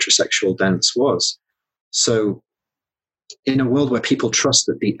what the heterosexual dance was. So in a world where people trust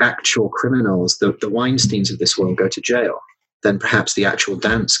that the actual criminals, the Weinsteins of this world, go to jail, then perhaps the actual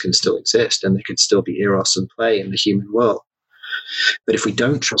dance can still exist and there could still be eros and play in the human world. But if we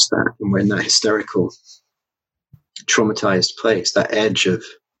don't trust that, and we're in that hysterical, traumatized place, that edge of,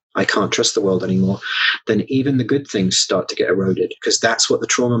 I can't trust the world anymore, then even the good things start to get eroded, because that's what the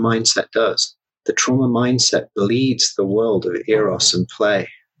trauma mindset does. The trauma mindset bleeds the world of eros and play.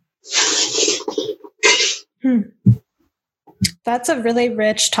 That's a really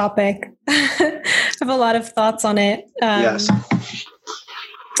rich topic. I have a lot of thoughts on it. Yes.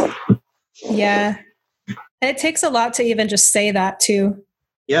 Yeah. And it takes a lot to even just say that too.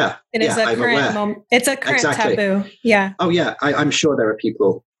 Yeah. It is a current moment. It's a current taboo. Yeah. Oh yeah. I'm sure there are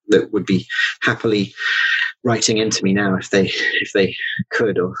people that would be happily writing into me now if they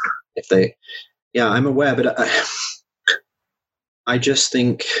could, or if they, yeah, I'm aware, but I just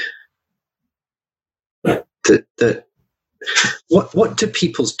think that what do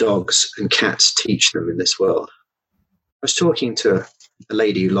people's dogs and cats teach them in this world? I was talking to a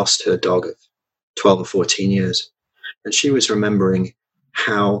lady who lost her dog of 12 or 14 years, and she was remembering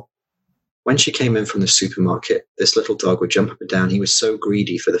how when she came in from the supermarket, this little dog would jump up and down. He was so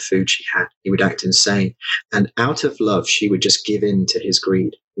greedy for the food she had. He would act insane. And out of love, she would just give in to his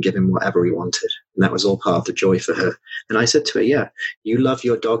greed and give him whatever he wanted. And that was all part of the joy for her. And I said to her, yeah, you love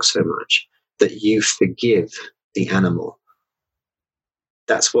your dog so much that you forgive the animal.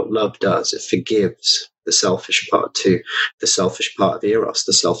 That's what love does. It forgives the selfish part too, the selfish part of eros,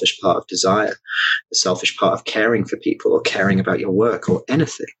 the selfish part of desire, the selfish part of caring for people or caring about your work or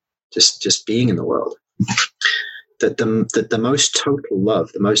anything, just being in the world. That the most total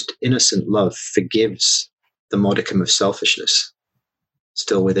love, the most innocent love, forgives the modicum of selfishness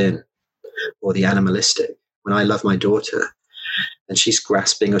still within, or the animalistic. When I love my daughter and she's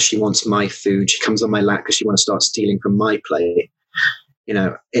grasping, or she wants my food, she comes on my lap because she wants to start stealing from my plate. You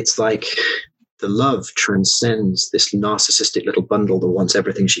know, it's like the love transcends this narcissistic little bundle that wants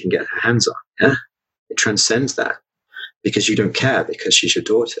everything she can get her hands on. Yeah, it transcends that because you don't care, because she's your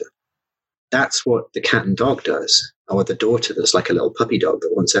daughter. That's what the cat and dog does, or the daughter that's like a little puppy dog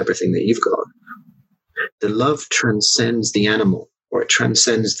that wants everything that you've got. The love transcends the animal, or it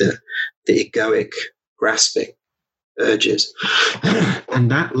transcends the egoic grasping urges. And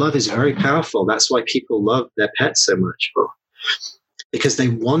that love is very powerful. That's why people love their pets so much. Because they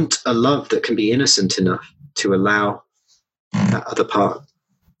want a love that can be innocent enough to allow that other part.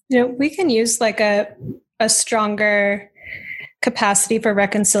 You know, we can use like a stronger capacity for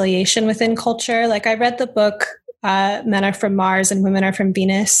reconciliation within culture. Like I read the book, Men Are From Mars and Women Are From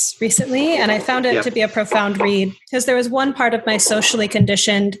Venus recently, and I found it to be a profound read, because there was one part of my socially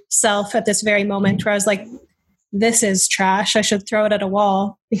conditioned self at this very moment where I was like, this is trash. I should throw it at a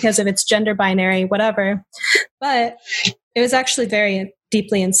wall because of its gender binary, whatever. But it was actually very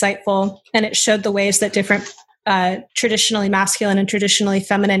deeply insightful, and it showed the ways that different traditionally masculine and traditionally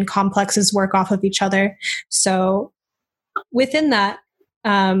feminine complexes work off of each other. So within that,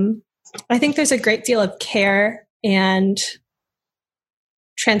 I think there's a great deal of care and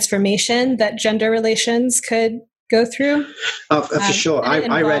transformation that gender relations could go through. Oh, for sure.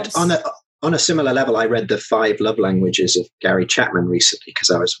 I read on a similar level, I read the 5 love languages of Gary Chapman recently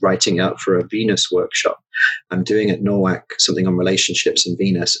because I was writing up for a Venus workshop. I'm doing at NORWAC something on relationships and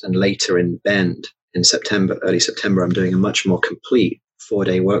Venus, and later in Bend in September, early September, I'm doing a much more complete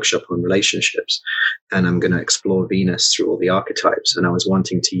 4-day workshop on relationships, and I'm going to explore Venus through all the archetypes. And I was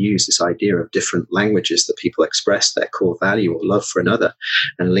wanting to use this idea of different languages that people express their core value or love for another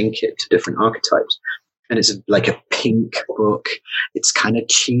and link it to different archetypes. And it's like a pink book. It's kind of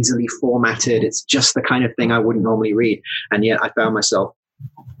cheesily formatted. It's just the kind of thing I wouldn't normally read. And yet I found myself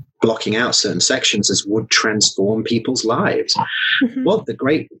blocking out certain sections as would transform people's lives. Mm-hmm. Well,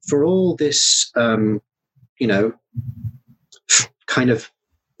 for all this, kind of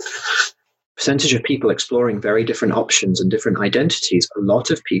percentage of people exploring very different options and different identities, a lot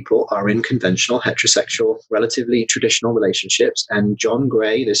of people are in conventional, heterosexual, relatively traditional relationships. And John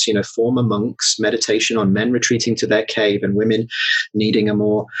Gray, this, former monk's meditation on men retreating to their cave and women needing a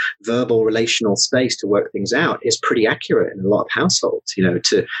more verbal relational space to work things out, is pretty accurate in a lot of households,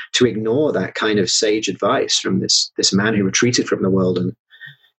 to ignore that kind of sage advice from this man who retreated from the world and,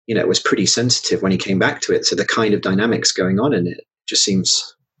 was pretty sensitive when he came back to it. So the kind of dynamics going on in it just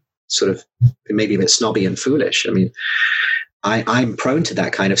seems sort of maybe a bit snobby and foolish. I mean, I'm prone to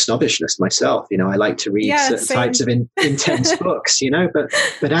that kind of snobbishness myself. I like to read certain types of intense books,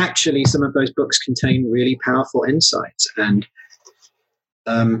 but actually some of those books contain really powerful insights. And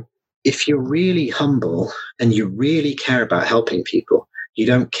if you're really humble and you really care about helping people, you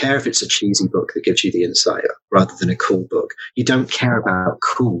don't care if it's a cheesy book that gives you the insight rather than a cool book. You don't care about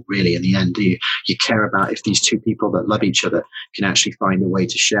cool, really, in the end, do you? You care about if these two people that love each other can actually find a way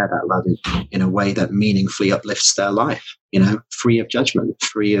to share that love in a way that meaningfully uplifts their life, free of judgment,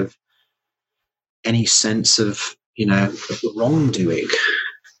 free of any sense of, wrongdoing.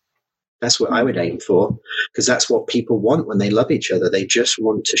 That's what I would aim for, because that's what people want when they love each other. They just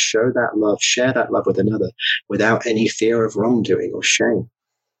want to show that love, share that love with another without any fear of wrongdoing or shame.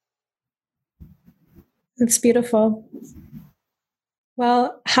 That's beautiful.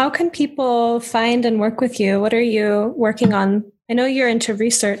 Well, how can people find and work with you? What are you working on? I know you're into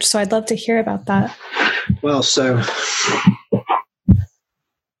research, so I'd love to hear about that. Well, so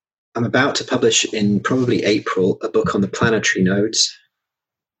I'm about to publish in probably April a book on the planetary nodes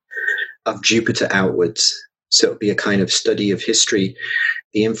of Jupiter outwards. So it'll be a kind of study of history,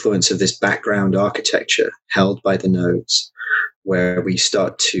 the influence of this background architecture held by the nodes, where we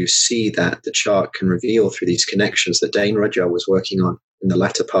start to see that the chart can reveal through these connections that Dane Rudhyar was working on in the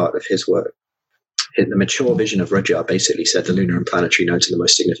latter part of his work. The mature vision of Rudhyar basically said the lunar and planetary nodes are the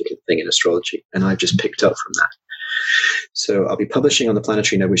most significant thing in astrology, and I've just picked up from that. So I'll be publishing on the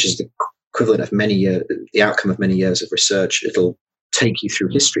planetary node, which is the equivalent of many years, the outcome of many years of research. It'll take you through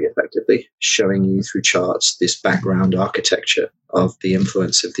history, effectively, showing you through charts this background architecture of the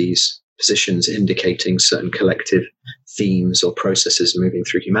influence of these positions, indicating certain collective themes or processes moving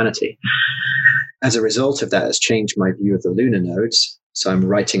through humanity. As a result of that, has changed my view of the lunar nodes. So I'm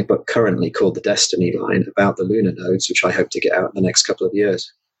writing a book currently called The Destiny Line about the lunar nodes, which I hope to get out in the next couple of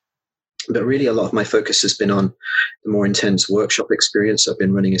years. But really, a lot of my focus has been on the more intense workshop experience. I've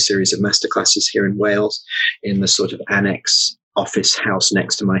been running a series of masterclasses here in Wales in the sort of annex office house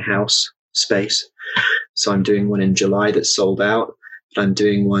next to my house space. So I'm doing one in July that's sold out. But I'm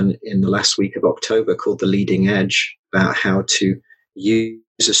doing one in the last week of October called The Leading Edge, about how to use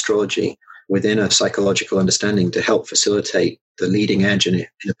astrology within a psychological understanding to help facilitate the leading edge in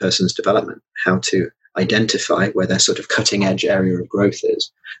a person's development, how to identify where their sort of cutting edge area of growth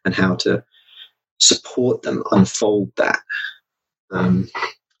is and how to support them unfold that.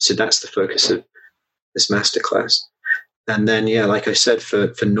 So that's the focus of this masterclass. And then, like I said, for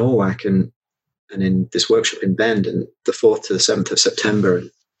NORWAC and in this workshop in Bend, and the 4th to the 7th of September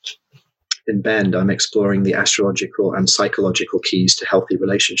in Bend, I'm exploring the astrological and psychological keys to healthy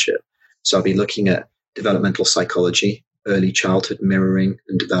relationship. So I'll be looking at developmental psychology, early childhood mirroring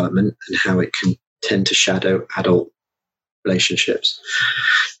and development, and how it can tend to shadow adult relationships.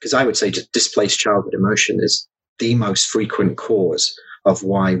 Because I would say just displaced childhood emotion is the most frequent cause of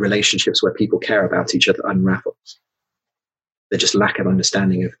why relationships where people care about each other unravel. They're just lack of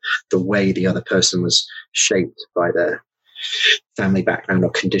understanding of the way the other person was shaped by their family background or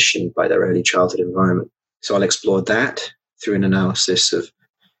conditioned by their early childhood environment. So I'll explore that through an analysis of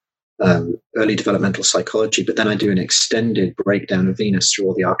early developmental psychology, but then I do an extended breakdown of Venus through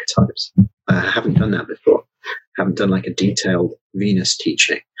all the archetypes. I haven't done that before. I haven't done like a detailed Venus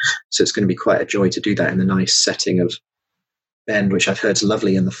teaching. So it's going to be quite a joy to do that in the nice setting of Bend, which I've heard is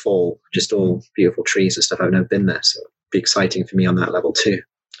lovely in the fall, just all beautiful trees and stuff. I've never been there, so it'll be exciting for me on that level too.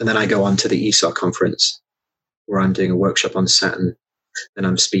 And then I go on to the ESOC conference, where I'm doing a workshop on Saturn, and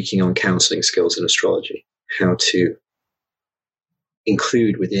I'm speaking on counseling skills in astrology, how to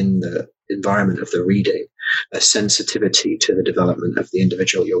include within the environment of the reading a sensitivity to the development of the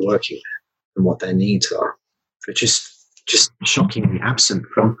individual you're working with and what their needs are, which is just shockingly absent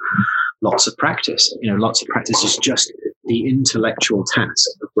from lots of practice. Lots of practice is just the intellectual task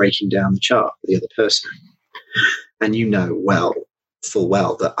of breaking down the chart for the other person. And full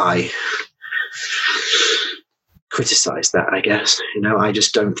well that I criticize that, I guess. I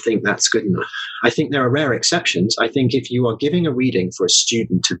just don't think that's good enough. I think there are rare exceptions. I think if you are giving a reading for a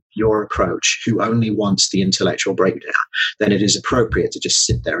student of your approach who only wants the intellectual breakdown, then it is appropriate to just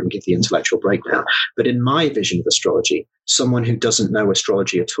sit there and give the intellectual breakdown. But in my vision of astrology, someone who doesn't know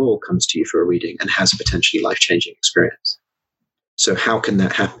astrology at all comes to you for a reading and has a potentially life-changing experience. So how can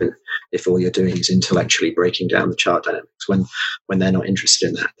that happen if all you're doing is intellectually breaking down the chart dynamics when they're not interested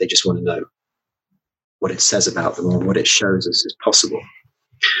in that? They just want to know what it says about them or what it shows us is possible.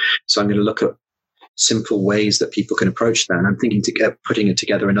 So I'm going to look at simple ways that people can approach that. And I'm thinking to putting it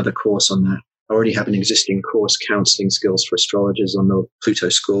together another course on that. I already have an existing course, Counseling Skills for Astrologers, on the Pluto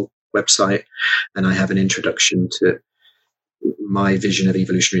School website. And I have an introduction to my vision of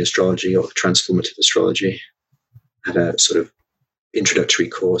evolutionary astrology or transformative astrology. I have a sort of introductory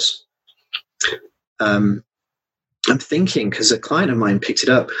course. I'm thinking, because a client of mine picked it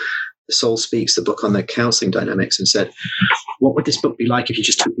up, Soul Speaks, the book on the counseling dynamics, and said, what would this book be like if you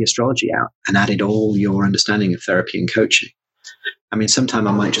just took the astrology out and added all your understanding of therapy and coaching? I mean, sometime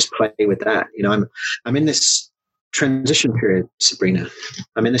I might just play with that. You know, I'm in this transition period, Sabrina.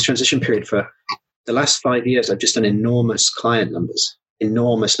 I'm in this transition period for the last 5 years. I've just done enormous client numbers,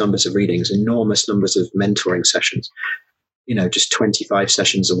 enormous numbers of readings, enormous numbers of mentoring sessions. You know, just 25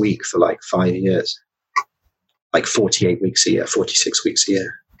 sessions a week for like 5 years, like 48 weeks a year, 46 weeks a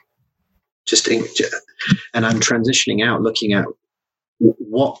year. And I'm transitioning out, looking at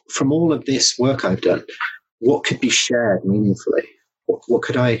what, from all of this work I've done, what could be shared meaningfully? What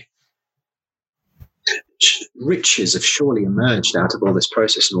could riches have surely emerged out of all this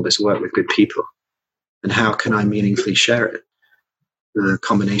process and all this work with good people. And how can I meaningfully share it? The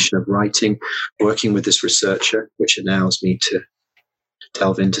combination of writing, working with this researcher, which allows me to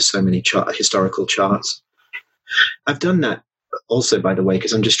delve into so many historical charts. I've done that also, by the way,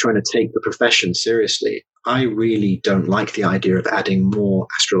 because I'm just trying to take the profession seriously. I really don't like the idea of adding more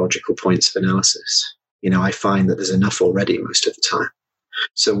astrological points of analysis. You know, I find that there's enough already most of the time.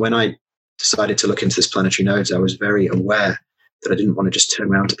 So when I decided to look into this planetary nodes, I was very aware that I didn't want to just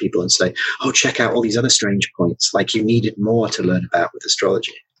turn around to people and say, oh, check out all these other strange points. Like, you needed more to learn about with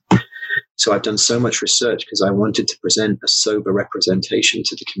astrology. So I've done so much research because I wanted to present a sober representation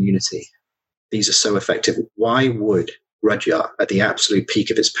to the community. These are so effective. Why would Rudyard, at the absolute peak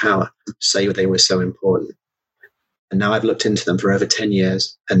of his power, say they were so important? And now I've looked into them for over 10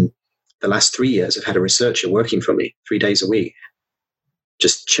 years. And the last 3 years, I've had a researcher working for me 3 days a week,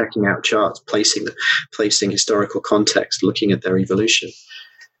 just checking out charts, placing historical context, looking at their evolution.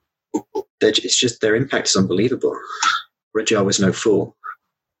 It's just, their impact is unbelievable. Rudyard was no fool.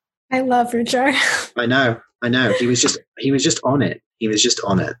 I love Rudyard. I know. He was just on it. He was just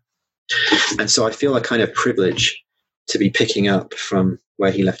on it. And so I feel a kind of privilege to be picking up from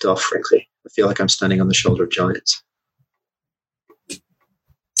where he left off, frankly. I feel like I'm standing on the shoulder of giants. It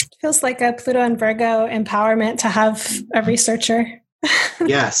feels like a Pluto and Virgo empowerment to have a researcher.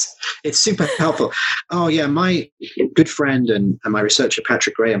 Yes, it's super helpful. Oh yeah, my good friend and my researcher,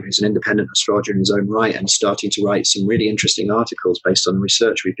 Patrick Graham, who's an independent astrologer in his own right and starting to write some really interesting articles based on the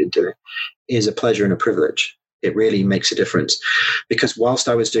research we've been doing, is a pleasure and a privilege. It really makes a difference, because whilst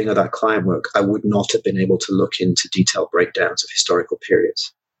I was doing all that client work, I would not have been able to look into detailed breakdowns of historical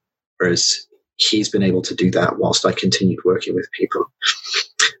periods, whereas he's been able to do that whilst I continued working with people.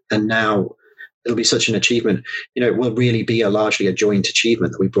 And now it'll be such an achievement. You know, it will really be largely a joint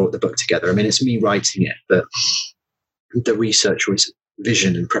achievement that we brought the book together. I mean, it's me writing it, but the research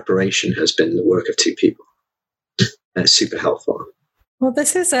vision and preparation has been the work of two people. And it's super helpful. Well,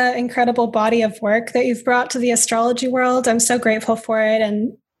 this is an incredible body of work that you've brought to the astrology world. I'm so grateful for it.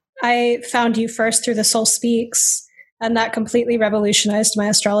 And I found you first through the Soul Speaks, and that completely revolutionized my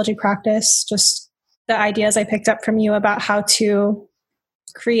astrology practice. Just the ideas I picked up from you about how to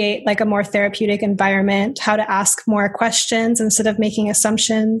create like a more therapeutic environment, how to ask more questions instead of making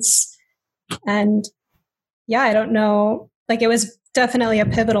assumptions. And yeah, I don't know, like it was definitely a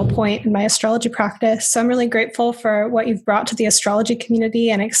pivotal point in my astrology practice. So I'm really grateful for what you've brought to the astrology community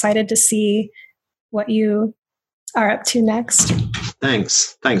and excited to see what you are up to next.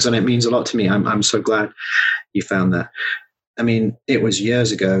 Thanks. And it means a lot to me. I'm so glad you found that. I mean, it was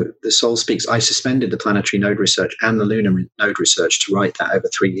years ago, the Soul Speaks, I suspended the planetary node research and the lunar node research to write that over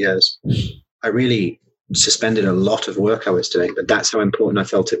 3 years. I really suspended a lot of work I was doing, but that's how important I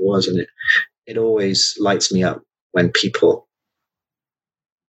felt it was. And it always lights me up when people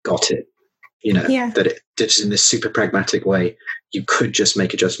got it, you know, that it did in this super pragmatic way. You could just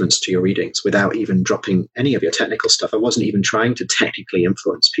make adjustments to your readings without even dropping any of your technical stuff. I wasn't even trying to technically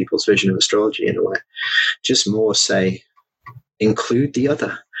influence people's vision of astrology in a way, just more say, include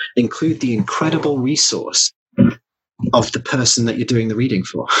the incredible resource of the person that you're doing the reading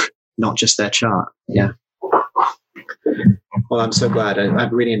for, not just their chart. Yeah. Well, I'm so glad.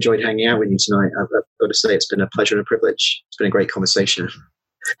 I've really enjoyed hanging out with you tonight. I've got to say, it's been a pleasure and a privilege. It's been a great conversation.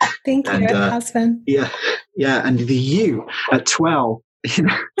 Thank you. It has been. Yeah. And the you at 12, you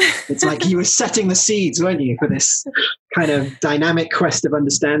know, it's like you were setting the seeds, weren't you, for this kind of dynamic quest of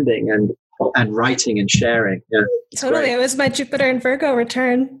understanding and writing and sharing. Yeah, totally. Great. It was my Jupiter and Virgo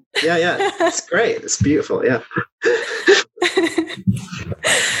return. Yeah. It's great. It's beautiful. Yeah.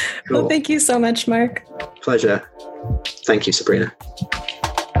 Cool. Well, thank you so much, Mark. Pleasure. Thank you, Sabrina.